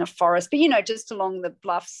 not even a forest, but, you know, just along the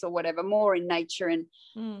bluffs or whatever, more in nature. And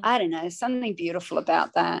I don't know, something beautiful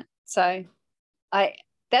about that. So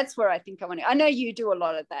that's where I think I want to. I know you do a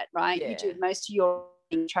lot of that, right? You do most of your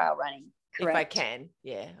trail running, correct? If I can,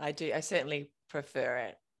 I do. I certainly prefer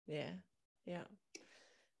it. Yeah.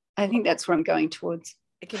 I think that's where I'm going towards.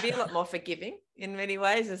 It can be a lot more forgiving in many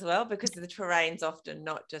ways as well, because the terrain's often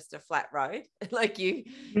not just a flat road. Like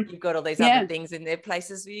you've got all these other things in there,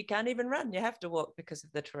 places where you can't even run. You have to walk because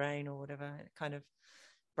of the terrain or whatever. It kind of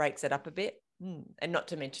breaks it up a bit. And not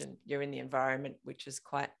to mention you're in the environment, which is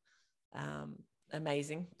quite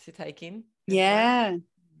amazing to take in. Yeah.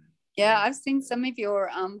 I've seen some of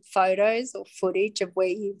your photos or footage of where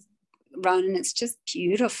you've run, and it's just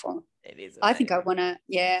beautiful. It is amazing. I think I want to.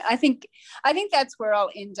 I think that's where I'll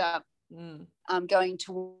end up going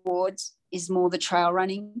towards, is more the trail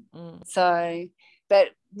running. So, but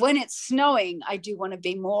when it's snowing, I do want to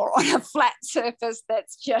be more on a flat surface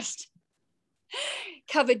that's just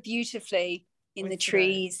covered beautifully in the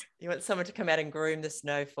trees. You want someone to come out and groom the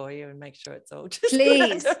snow for you and make sure it's all just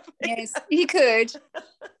please. Yes, you could.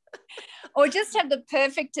 Or just have the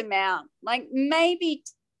perfect amount, like maybe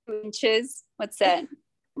 2 inches. What's that?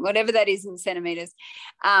 Whatever that is in centimeters,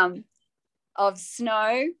 of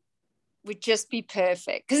snow would just be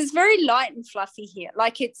perfect, because it's very light and fluffy here.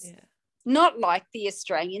 Like it's not like the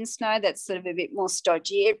Australian snow that's sort of a bit more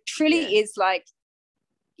stodgy. It truly is like,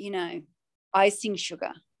 you know, icing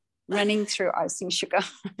sugar, running through icing sugar.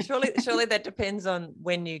 Surely that depends on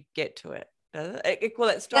when you get to it, does it? Well,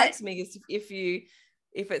 it strikes me as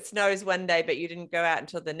if it snows one day but you didn't go out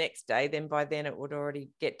until the next day, then by then it would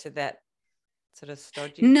already get to that sort of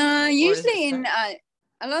stodgy. No, usually in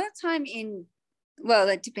a lot of time well,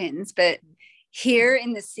 it depends, but here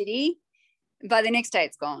in the city, by the next day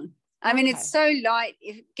it's gone. I mean, it's so light,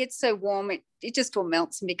 if it gets so warm, it just all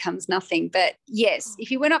melts and becomes nothing. But yes,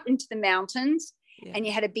 if you went up into the mountains and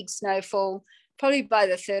you had a big snowfall, probably by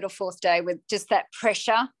the 3rd or 4th day, with just that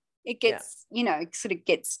pressure, it gets, you know, sort of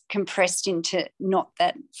gets compressed into not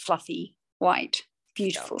that fluffy white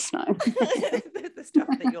beautiful snow. The stuff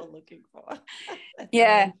that you're looking for.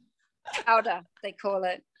 Powder, they call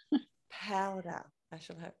it. Powder. I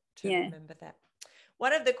shall have to remember that.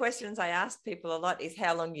 One of the questions I ask people a lot is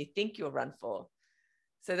how long you think you'll run for.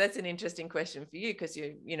 So that's an interesting question for you, because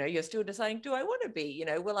you're still deciding, do I want to be, you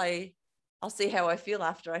know, I'll see how I feel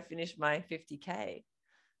after I finish my 50K.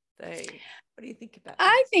 So what do you think about that?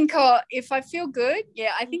 I think if I feel good,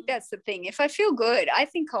 I think that's the thing. If I feel good, I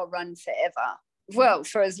think I'll run forever. Well,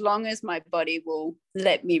 for as long as my body will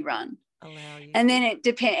let me run. Allow you. And then it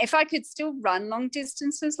depends. If I could still run long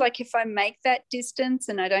distances, like if I make that distance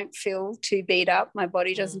and I don't feel too beat up, my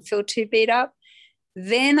body doesn't feel too beat up,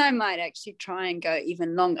 then I might actually try and go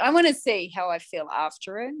even longer. I want to see how I feel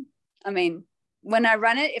after it. I mean, when I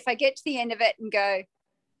run it, if I get to the end of it and go,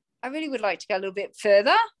 I really would like to go a little bit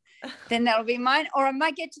further, then that'll be mine. Or I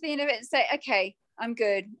might get to the end of it and say, okay, I'm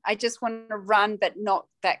good. I just want to run, but not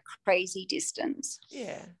that crazy distance.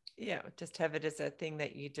 Yeah. Just have it as a thing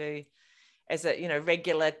that you do, as a, you know,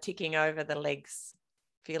 regular ticking over the legs,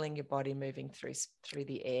 feeling your body moving through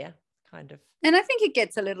the air kind of. And I think it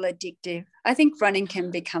gets a little addictive. I think running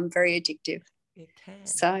can become very addictive. It can.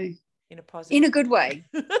 So in a positive, in a good way.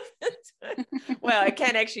 Well, it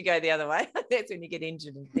can actually go the other way. That's when you get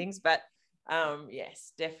injured and things. But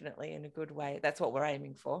yes, definitely in a good way. That's what we're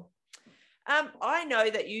aiming for. I know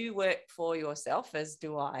that you work for yourself, as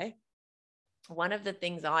do I. One of the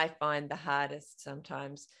things I find the hardest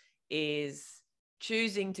sometimes is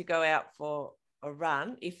choosing to go out for a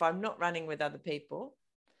run if I'm not running with other people.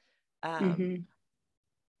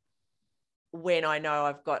 When I know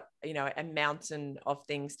I've got, a mountain of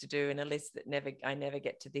things to do and a list that I never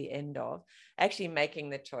get to the end of, actually making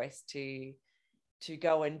the choice to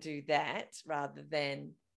go and do that rather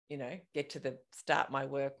than, get to start my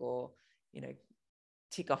work or,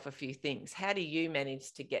 tick off a few things. How do you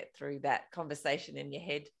manage to get through that conversation in your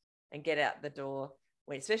head and get out the door,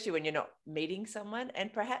 especially when you're not meeting someone,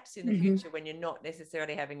 and perhaps in the future when you're not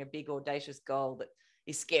necessarily having a big audacious goal that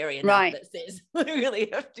is scary enough that says we really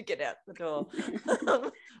have to get out the door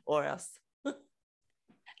or else.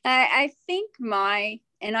 I think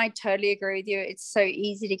and I totally agree with you, it's so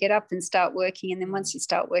easy to get up and start working, and then once you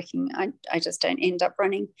start working, I just don't end up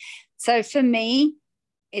running. So for me,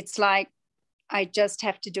 it's like I just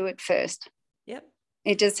have to do it first. Yep.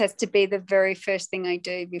 It just has to be the very first thing I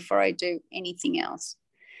do before I do anything else.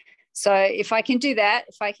 So if I can do that,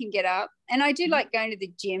 if I can get up, and I do like going to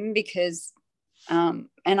the gym because and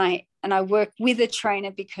I work with a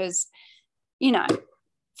trainer because,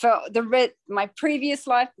 for my previous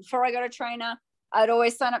life before I got a trainer, I'd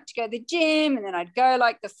always sign up to go to the gym, and then I'd go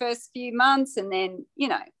like the first few months, and then,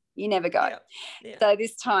 you never go. Yeah. So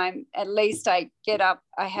this time, at least I get up,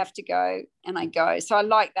 I have to go, and I go. So I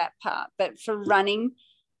like that part. But for running,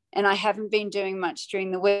 and I haven't been doing much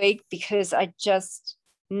during the week because I just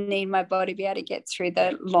need my body to be able to get through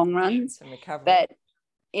the long runs. Some recovery. But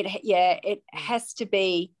it has to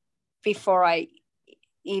be before I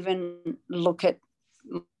even look at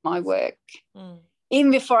my work.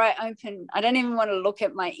 Even before I don't even want to look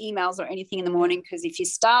at my emails or anything in the morning, because if you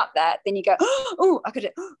start that, then you go, I could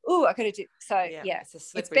do. So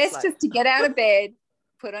it's best just to get out of bed,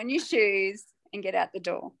 put on your shoes, and get out the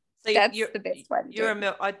door. So that's the best way to do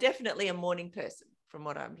it. I'm definitely a morning person from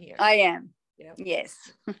what I'm hearing. I am. Yeah. Yes.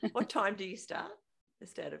 What time do you start?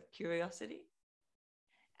 Just out of curiosity.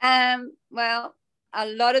 Well, a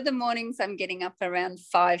lot of the mornings I'm getting up around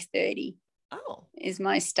 5:30. Is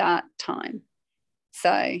my start time.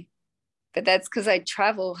 So, but that's because I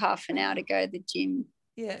travel half an hour to go to the gym.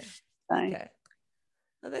 Yeah. So, okay.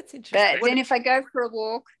 Well, that's interesting. But then if I go for a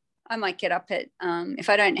walk, I might get up at, if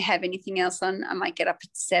I don't have anything else on, I might get up at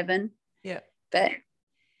 7. Yeah.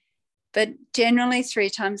 But generally 3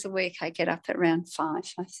 times a week, I get up at around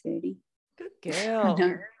 5:30. Good girl.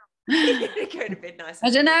 You go to bed nice. I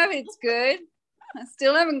don't know if it's good. I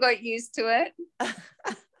still haven't got used to it.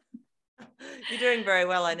 You're doing very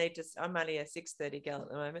well. I'm only a 6:30 girl at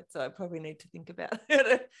the moment, so I probably need to think about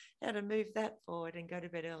how to move that forward and go to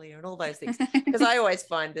bed earlier and all those things. Because I always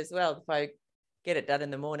find as well, if I get it done in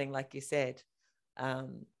the morning, like you said,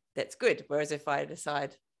 that's good. Whereas if I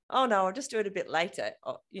decide, oh no, I'll just do it a bit later,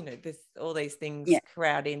 there's all these things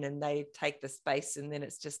crowd in and they take the space, and then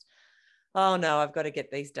it's just, oh no, I've got to get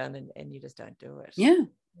these done, and you just don't do it. Yeah.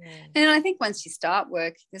 And I think once you start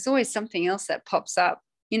work, there's always something else that pops up.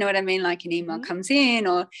 You know what I mean? Like an email comes in,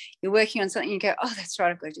 or you're working on something, you go, oh, that's right,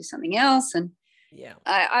 I've got to do something else. And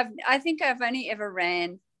I think I've only ever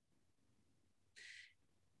ran,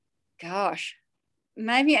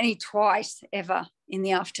 maybe only twice ever in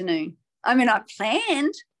the afternoon. I mean, I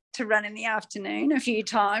planned to run in the afternoon a few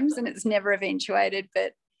times, and it's never eventuated.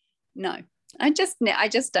 But no, I just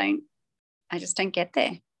don't get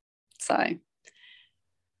there. So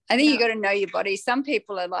I think you got to know your body. Some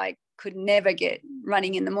people are like, could never get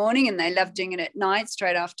running in the morning, and they love doing it at night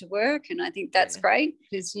straight after work. And I think that's great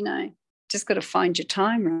because, just got to find your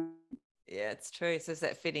time. Right? Yeah, it's true. So is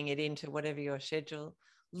that fitting it into whatever your schedule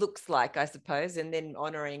looks like, I suppose, and then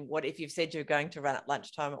honouring what if you've said you're going to run at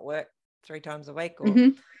lunchtime at work 3 times a week,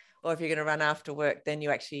 or if you're going to run after work, then you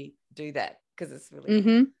actually do that, because it's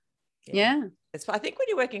really It's, I think when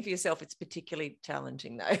you're working for yourself, it's particularly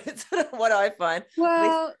challenging though. It's what I find.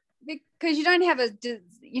 Well, because you don't have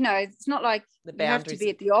it's not like you have to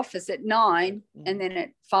be at the office at 9 and then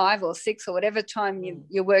at 5 or 6 or whatever time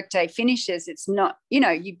your work day finishes. It's not,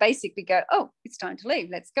 you basically go, oh, it's time to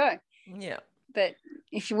leave. Let's go. Yeah. But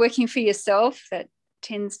if you're working for yourself, that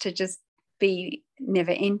tends to just be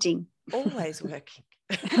never ending. Always working.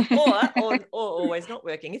 or always not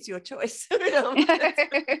working. It's your choice. On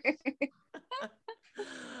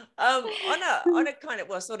a kind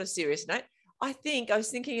of sort of serious note, I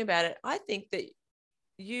was thinking about it. I think that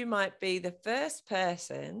you might be the first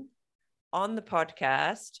person on the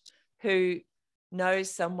podcast who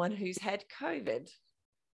knows someone who's had COVID.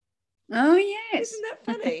 Oh, yes. Isn't that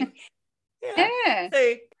funny? Yeah.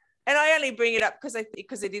 So, and I only bring it up because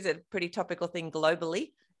it is a pretty topical thing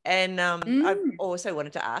globally. And I also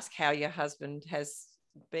wanted to ask how your husband has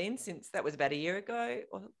been since that was about a year ago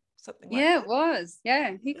or something like that. Yeah, it was.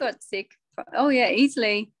 Yeah, he got sick. Oh, yeah,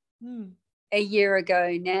 easily a year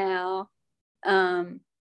ago now.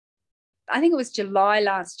 I think it was July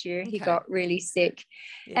last year he got really sick.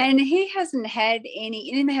 Yeah. And he hasn't had any,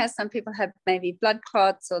 in the house, some people have maybe blood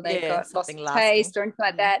clots or they've got lost taste or anything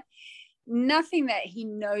like that. Nothing that he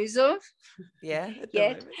knows of. Yeah.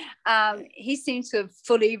 Yet. He seems to have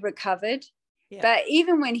fully recovered. Yeah. But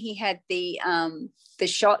even when he had the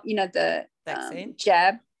shot, the vaccine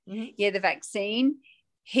jab, the vaccine,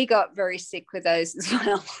 he got very sick with those as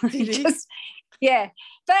well. Yeah.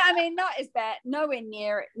 But I mean, not as bad, nowhere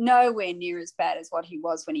near as bad as what he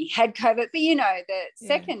was when he had COVID.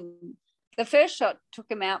 But the first shot took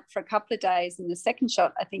him out for a couple of days, and the second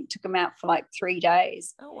shot, I think, took him out for like 3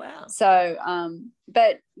 days. Oh, wow. So,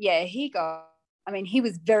 but yeah, he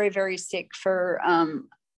was very, very sick for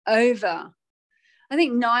over, I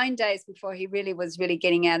think, 9 days before he was really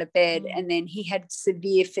getting out of bed. And then he had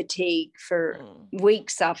severe fatigue for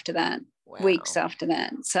weeks after that. Wow. Weeks after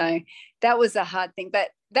that. So that was a hard thing,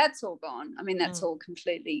 but that's all gone. I mean, that's all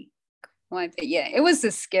completely gone. But yeah, it was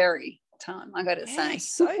a scary time, I got to say.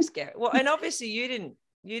 So scary. Well, and obviously you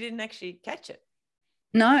didn't actually catch it.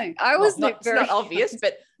 No, I was not obvious,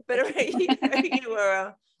 but you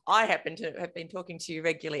were. I happen to have been talking to you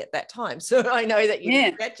regularly at that time, so I know that you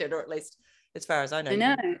didn't catch it, or at least as far as I know. I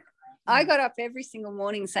know. I got up every single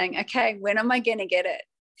morning saying, "Okay, when am I going to get it?"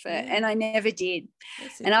 And I never did.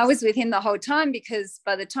 And I was with him the whole time because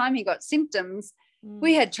by the time he got symptoms,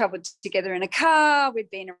 we had traveled together in a car. We'd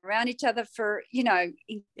been around each other for, in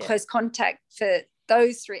close contact for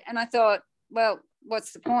those 3. And I thought, well,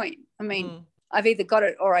 what's the point? I mean, I've either got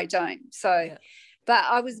it or I don't. So, but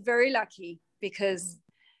I was very lucky because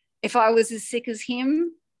if I was as sick as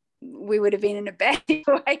him, we would have been in a bad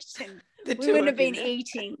situation. We wouldn't have been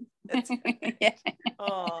eating.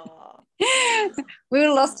 We would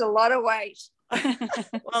have lost a lot of weight.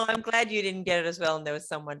 Well, I'm glad you didn't get it as well, and there was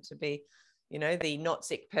someone to be, the not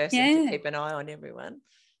sick person to keep an eye on everyone,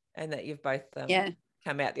 and that you've both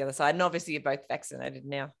come out the other side. And obviously you're both vaccinated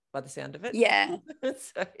now by the sound of it. Yeah.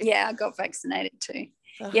 So, yeah, I got vaccinated too.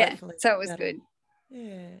 So so it was good.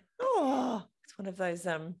 Yeah. Oh, it's one of those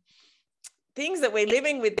things that we're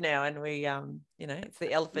living with now, and we it's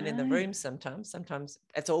the elephant in the room sometimes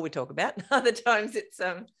that's all we talk about. Other times it's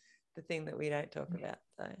the thing that we don't talk about.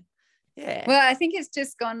 So well, I think it's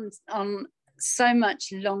just gone on so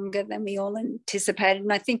much longer than we all anticipated.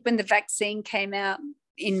 And I think when the vaccine came out,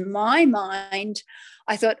 in my mind,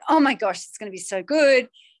 I thought, oh my gosh, it's going to be so good,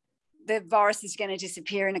 the virus is going to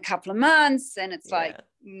disappear in a couple of months. And it's like,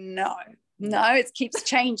 no, it keeps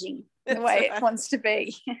changing the way it wants to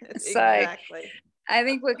be. So exactly. I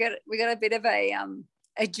think we got a bit of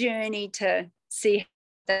a journey to see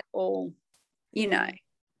that all,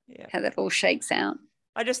 how that all shakes out.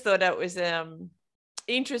 I just thought it was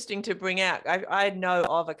interesting to bring out. I know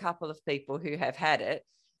of a couple of people who have had it,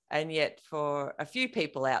 and yet for a few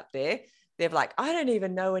people out there, they're like, I don't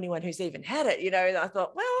even know anyone who's even had it, and I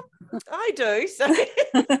thought, well, I do. So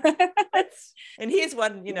and here's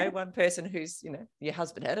one, one person who's, your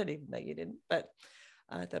husband had it, even though you didn't, but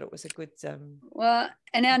I thought it was a good well,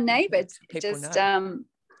 and our neighbor just our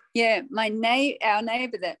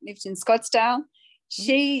neighbor that lives in Scottsdale,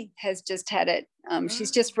 she has just had it.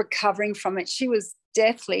 She's just recovering from it. She was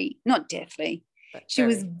not deathly. She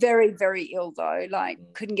was very, very ill though, like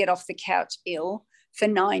couldn't get off the couch ill for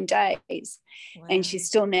 9 days. Wow. And she's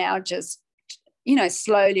still now just,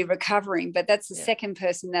 slowly recovering. But that's the second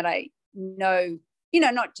person that I know,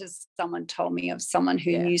 not just someone told me of someone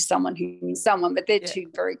who knew someone who knew someone, but they're two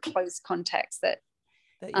very close contacts that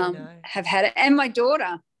have had it. And my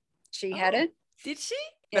daughter, she had it. Did she?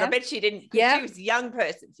 But I bet she didn't, because she was a young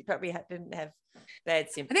person. She probably didn't have bad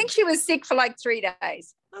symptoms. I think she was sick for like 3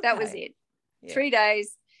 days. Okay. That was it. 3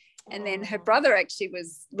 days. And then her brother actually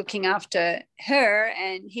was looking after her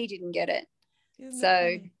and he didn't get it.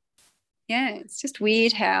 So, it's just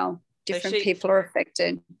weird how different people are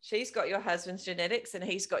affected. She's got your husband's genetics and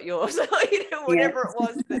he's got yours. Whatever it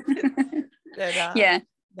was that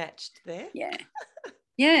matched there.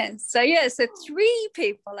 So 3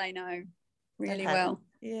 people I know really well.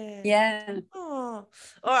 Oh,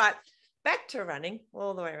 all right. back to running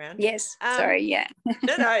all the way around. Yes. Sorry. Yeah.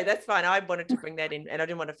 No, that's fine. I wanted to bring that in, and I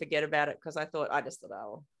didn't want to forget about it because I just thought,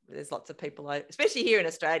 oh, there's lots of people, especially here in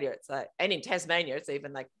Australia. It's like, and in Tasmania, it's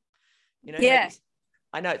even like, you know, yeah. maybe,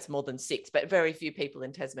 I know it's more than 6, but very few people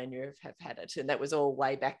in Tasmania have had it. And that was all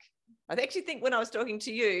way back. I actually think when I was talking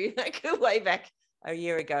to you, like way back a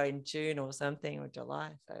year ago in June or something, or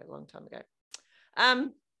July, so a long time ago.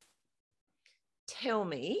 Tell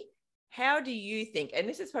me, how do you think, and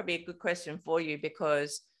this is probably a good question for you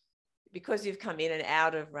because you've come in and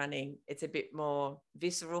out of running, it's a bit more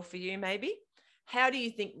visceral for you maybe. How do you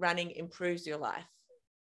think running improves your life?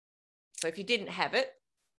 So if you didn't have it,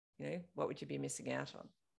 you know, what would you be missing out on?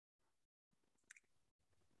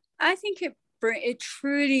 I think it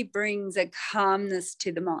truly brings a calmness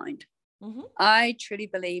to the mind. Mm-hmm. I truly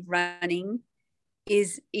believe running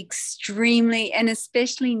is extremely, and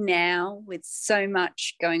especially now with so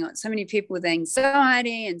much going on, so many people with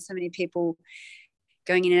anxiety and so many people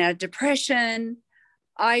going in and out of depression,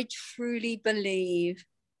 I truly believe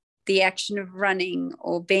the action of running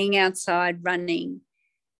or being outside running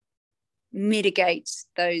mitigates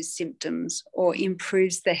those symptoms or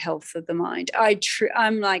improves the health of the mind.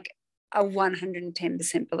 I'm like a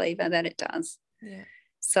 110% believer that it does. Yeah.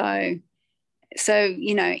 So,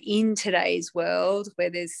 you know, in today's world where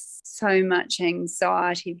there's so much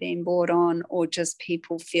anxiety being brought on, or just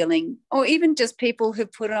people feeling, or even just people who've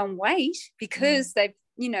put on weight because they've,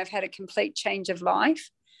 you know, have had a complete change of life.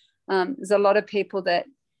 There's a lot of people that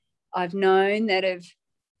I've known that have,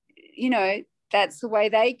 you know, that's the way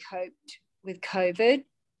they coped with COVID.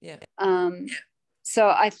 Yeah. So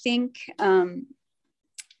I think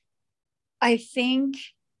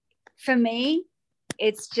for me,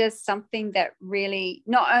 it's just something that really,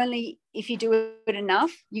 not only if you do it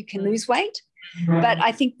enough, you can lose weight, but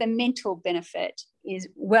I think the mental benefit is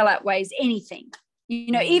well outweighs anything.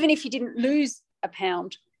 You know, even if you didn't lose a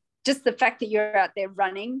pound, just the fact that you're out there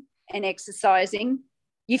running and exercising,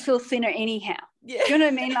 you feel thinner anyhow. Yeah. Do you know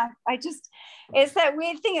what I mean? Like it's that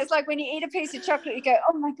weird thing. It's like when you eat a piece of chocolate, you go,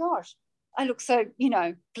 oh my gosh, I look so, you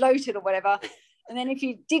know, bloated or whatever. And then if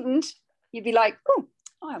you didn't, you'd be like, oh,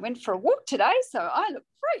 I went for a walk today, so I look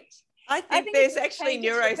great. I think there's actually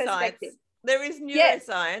neuroscience. There is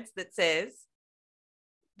neuroscience that says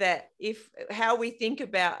that how we think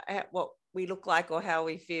about what we look like or how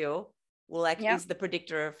we feel will is the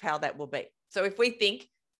predictor of how that will be. So if we think,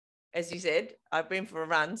 as you said, I've been for a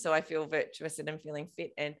run, so I feel virtuous and I'm feeling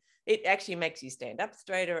fit, and it actually makes you stand up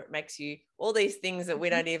straighter. It makes you all these things that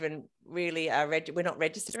we don't even really we're not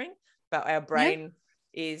registering, but our brain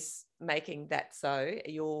is making that so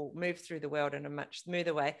you'll move through the world in a much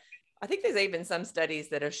smoother way. I think there's even some studies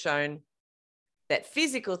that have shown that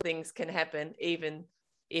physical things can happen even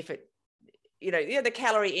if it, you know, the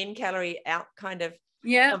calorie in, calorie out kind of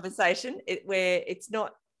conversation, where it's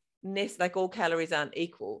not like all calories aren't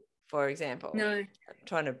equal, for example. No. I'm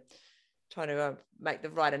trying to make the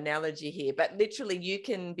right analogy here, but literally you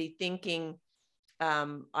can be thinking,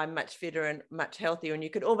 I'm much fitter and much healthier, and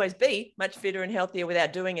you could almost be much fitter and healthier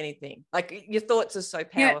without doing anything. Like your thoughts are so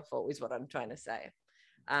powerful is what I'm trying to say.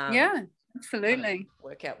 Absolutely.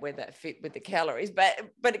 Work out where that fit with the calories,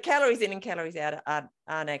 but calories in and calories out aren't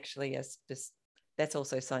actually just, that's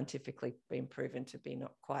also scientifically been proven to be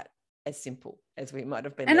not quite as simple as we might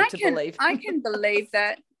have been led to believe. I can believe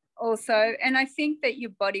that also, and I think that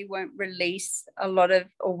your body won't release a lot of,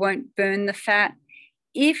 or won't burn the fat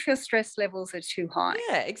if your stress levels are too high.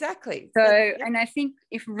 Yeah, exactly. So, and I think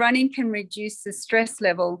if running can reduce the stress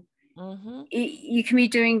level, you can be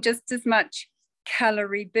doing just as much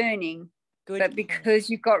calorie burning. Good. But because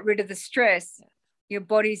you got rid of the stress, your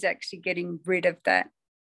body's actually getting rid of the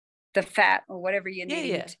fat or whatever you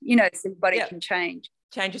need, you know, so your body can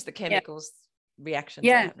changes the chemicals reactions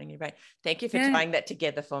that are happening in your brain. Thank you for tying that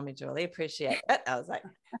together for me, Julie. Appreciate it. I was like,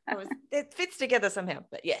 it fits together somehow,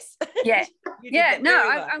 but yes.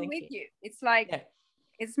 I'm with you. It's like,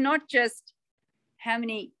 it's not just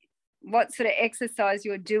what sort of exercise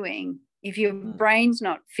you're doing. If your brain's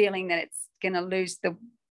not feeling that it's going to lose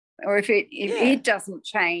or if it doesn't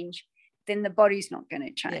change, then the body's not going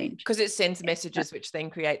to change. Because it sends messages which then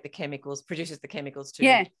produces the chemicals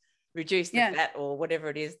to reduce the fat or whatever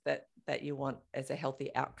it is that you want as a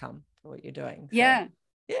healthy outcome for what you're doing. So,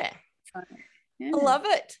 I love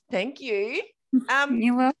it. Thank you.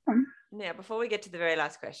 You're welcome. Now, before we get to the very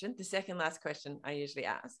last question, the second last question I usually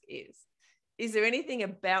ask is there anything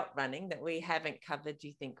about running that we haven't covered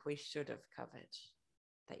you think we should have covered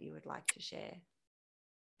that you would like to share?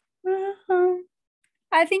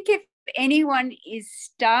 I think if anyone is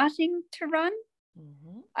starting to run,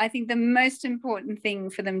 I think the most important thing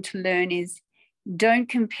for them to learn is don't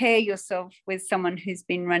compare yourself with someone who's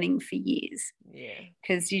been running for years. Yeah.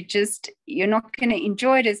 Because you're not going to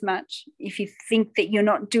enjoy it as much if you think that you're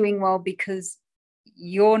not doing well because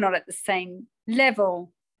you're not at the same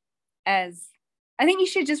level as. I think you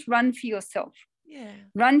should just run for yourself. Yeah.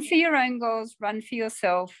 Run for your own goals, run for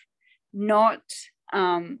yourself, not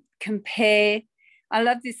compare. I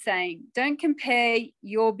love this saying, don't compare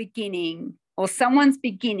your beginning or someone's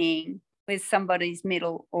beginning with somebody's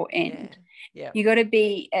middle or end. Yeah. You got to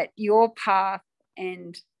be at your path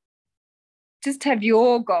and just have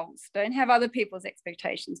your goals. Don't have other people's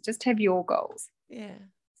expectations. Just have your goals. Yeah.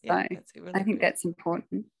 So I think that's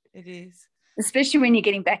important. It is. Especially when you're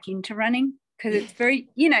getting back into running, because it's very,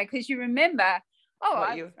 because you remember,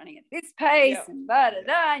 I was running at this pace and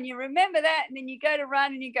and you remember that, and then you go to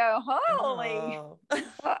run and you go, holy,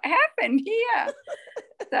 what happened here?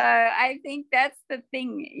 So I think that's the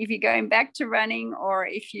thing. If you're going back to running or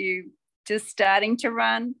if you just starting to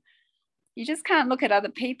run, you just can't look at other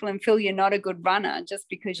people and feel you're not a good runner just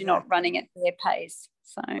because you're not running at their pace.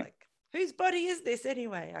 So whose body is this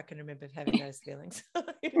anyway? I can remember having those feelings.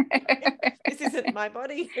 This isn't my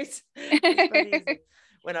body. Whose body is it?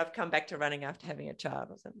 When I've come back to running after having a child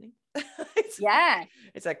or something.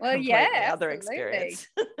 It's a completely other experience.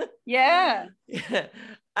 Yeah.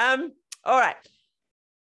 All right.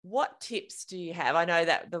 What tips do you have? I know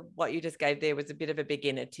that what you just gave there was a bit of a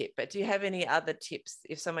beginner tip, but do you have any other tips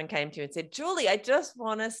if someone came to you and said, Julie, I just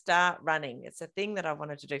want to start running. It's a thing that I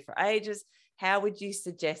wanted to do for ages. How would you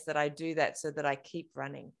suggest that I do that so that I keep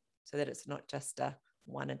running, so that it's not just a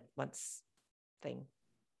once thing?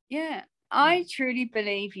 Yeah, I truly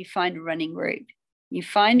believe you find a running group. You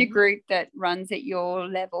find a group that runs at your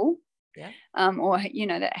level, or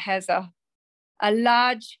that has a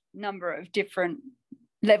large number of different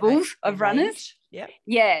levels of runners.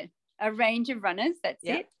 A range of runners. That's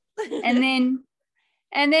it. And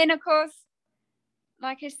then of course,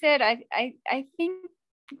 like I said, I think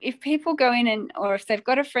if people go in or if they've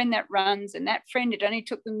got a friend that runs and that friend, it only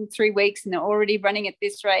took them 3 weeks and they're already running at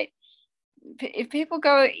this rate. If people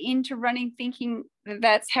go into running thinking that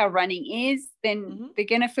that's how running is, then they're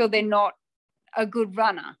going to feel they're not a good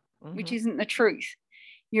runner, which isn't the truth.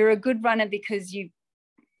 You're a good runner because you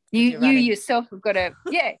yourself have got to,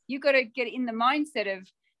 you've got to get in the mindset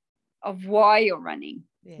of why you're running.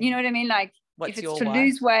 Yeah. You know what I mean? Like if it's to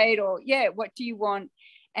lose weight or what do you want?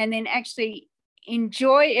 And then actually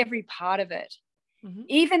enjoy every part of it.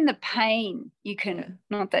 Even the pain you can,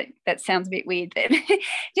 not that sounds a bit weird then. Do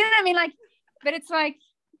you know what I mean? Like, but it's like,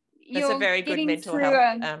 that's a very good mental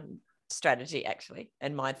health strategy actually,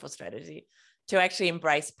 and mindful strategy to actually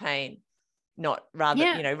embrace pain.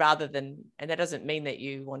 Rather than, and that doesn't mean that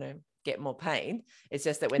you want to get more pain. It's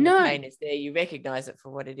just that when the pain is there, you recognize it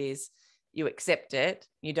for what it is, you accept it,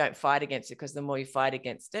 you don't fight against it, because the more you fight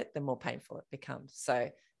against it, the more painful it becomes.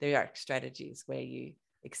 So there are strategies where you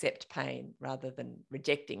accept pain rather than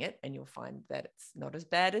rejecting it, and you'll find that it's not as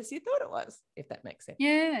bad as you thought it was, if that makes sense.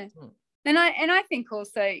 Yeah. And I think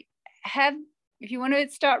also if you want to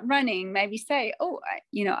start running, maybe say,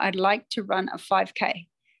 I'd like to run a 5K.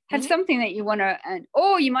 Have something that you want to,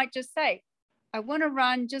 or you might just say, I want to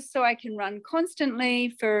run just so I can run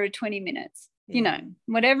constantly for 20 minutes,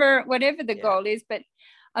 whatever the goal is. But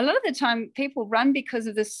a lot of the time people run because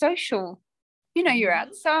of the social, you're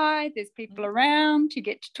outside, there's people around, you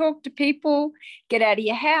get to talk to people, get out of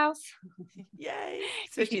your house. Yay.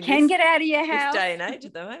 If you can get out of your house. This day and age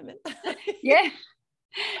at the moment.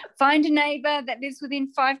 Find a neighbour that lives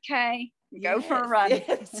within 5K. Go for a run. Yeah,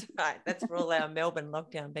 that's right. That's for all our Melbourne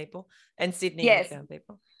lockdown people and Sydney lockdown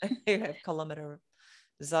people who have kilometre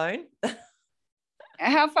zone.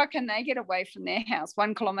 How far can they get away from their house?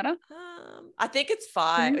 1 kilometre? I think it's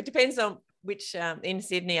 5. It depends on which, in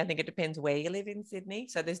Sydney, I think it depends where you live in Sydney.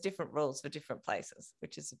 So there's different rules for different places,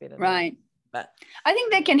 which is a bit annoying. Right. But I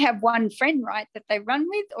think they can have one friend, right, that they run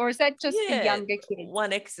with, or is that just the younger kids?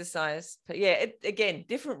 One exercise. But again,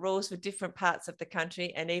 different rules for different parts of the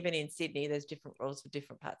country, and even in Sydney, there's different rules for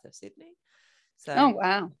different parts of Sydney. So, oh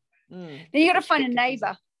wow! Then you got to find a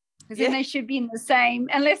neighbour, because then they should be in the same,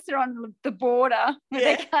 unless they're on the border where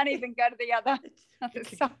they can't even go to the other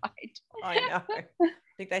side. I know. I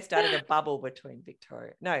think they started a bubble between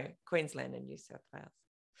Queensland and New South Wales.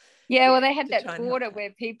 Yeah, well, they had that border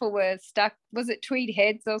where people were stuck. Was it Tweed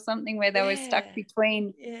Heads or something, where they were stuck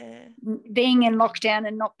between being in lockdown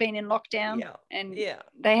and not being in lockdown? Yeah. And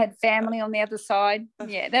they had family on the other side.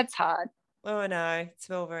 Yeah, that's hard. Oh, I know. It's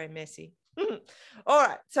all very messy. All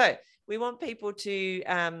right. So we want people to,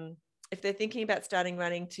 if they're thinking about starting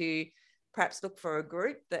running, to perhaps look for a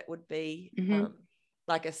group that would be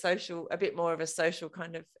like a bit more of a social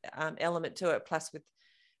kind of element to it, plus with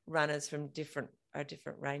runners from different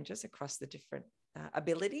ranges across the different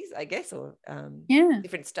abilities, I guess, or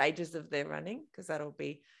different stages of their running, because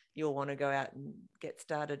you'll want to go out and get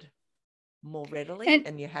started more readily,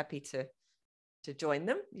 and you're happy to join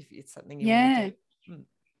them if it's something you want to do.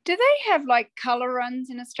 Do they have like colour runs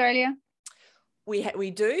in Australia? We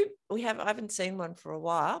do. I haven't seen one for a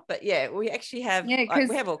while, but yeah, we actually have.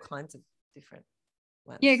 We have all kinds of different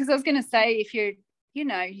ones. Yeah, because I was going to say, if you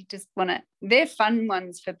just want to, they're fun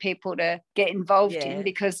ones for people to get involved in,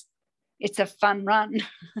 because it's a fun run.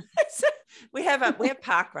 we have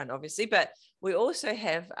park run, obviously, but we also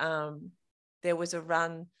have. There was a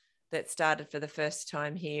run that started for the first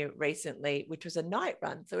time here recently, which was a night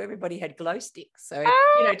run. So everybody had glow sticks. So,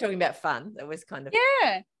 talking about fun, that was kind of,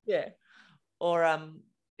 yeah. Or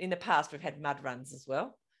in the past, we've had mud runs as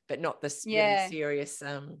well, but not the really serious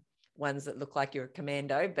ones that look like you're a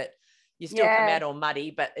commando, but you still come out all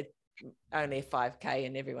muddy, but it's only a 5K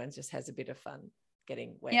and everyone just has a bit of fun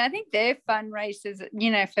getting wet. Yeah, I think they're fun races,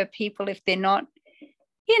 for people if they're not,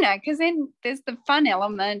 because then there's the fun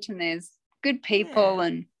element and there's good people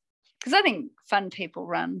and because I think fun people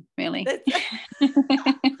run, really.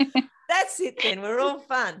 That's it then. We're all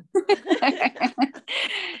fun.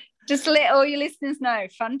 Just let all your listeners know,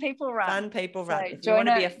 fun people run. Fun people run. If you want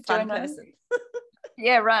to be a fun person.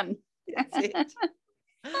 Run. That's it.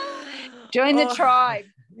 Join the tribe.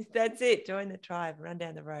 That's it. Join the tribe. Run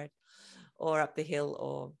down the road or up the hill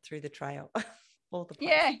or through the trail. All the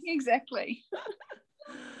places. Yeah, exactly.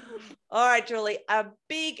 All right, Julie, a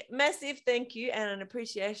big, massive thank you and an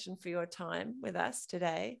appreciation for your time with us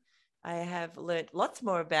today. I have learned lots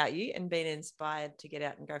more about you and been inspired to get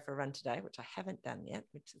out and go for a run today, which I haven't done yet,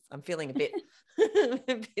 I'm feeling a bit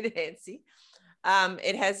antsy.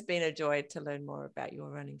 It has been a joy to learn more about your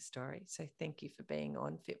running story. So thank you for being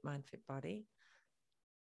on Fit Mind, Fit Body.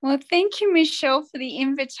 Well, thank you, Michelle, for the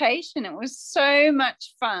invitation. It was so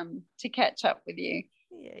much fun to catch up with you.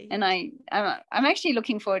 Yeah, and I'm actually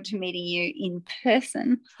looking forward to meeting you in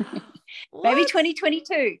person. Maybe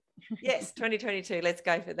 2022. Yes, 2022. Let's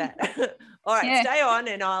go for that. All right, stay on,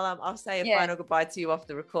 and I'll say a final goodbye to you off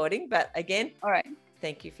the recording. But again, all right,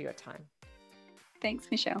 thank you for your time. Thanks,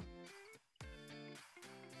 Michelle.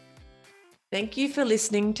 Thank you for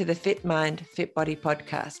listening to the Fit Mind, Fit Body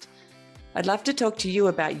podcast. I'd love to talk to you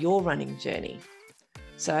about your running journey.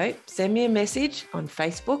 So send me a message on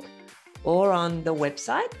Facebook or on the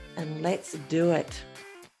website and let's do it.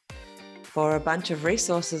 For a bunch of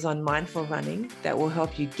resources on mindful running that will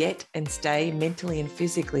help you get and stay mentally and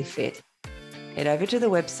physically fit, head over to the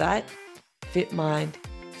website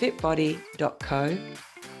fitmindfitbody.co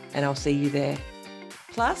and I'll see you there.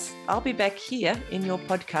 Plus, I'll be back here in your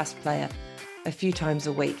podcast player a few times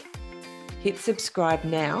a week. Hit subscribe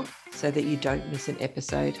now so that you don't miss an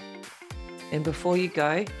episode. And before you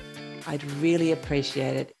go, I'd really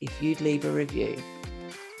appreciate it if you'd leave a review.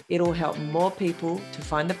 It'll help more people to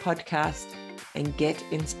find the podcast and get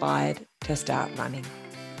inspired to start running.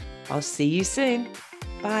 I'll see you soon.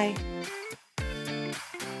 Bye.